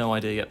at No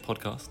Idea Yet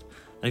Podcast.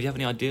 And if you have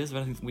any ideas of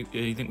anything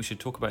you think we should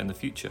talk about in the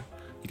future,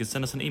 you can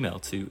send us an email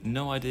to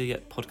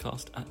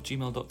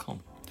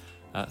noideayetpodcast@gmail.com.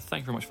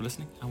 Thank you very much for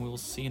listening, and we will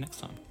see you next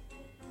time.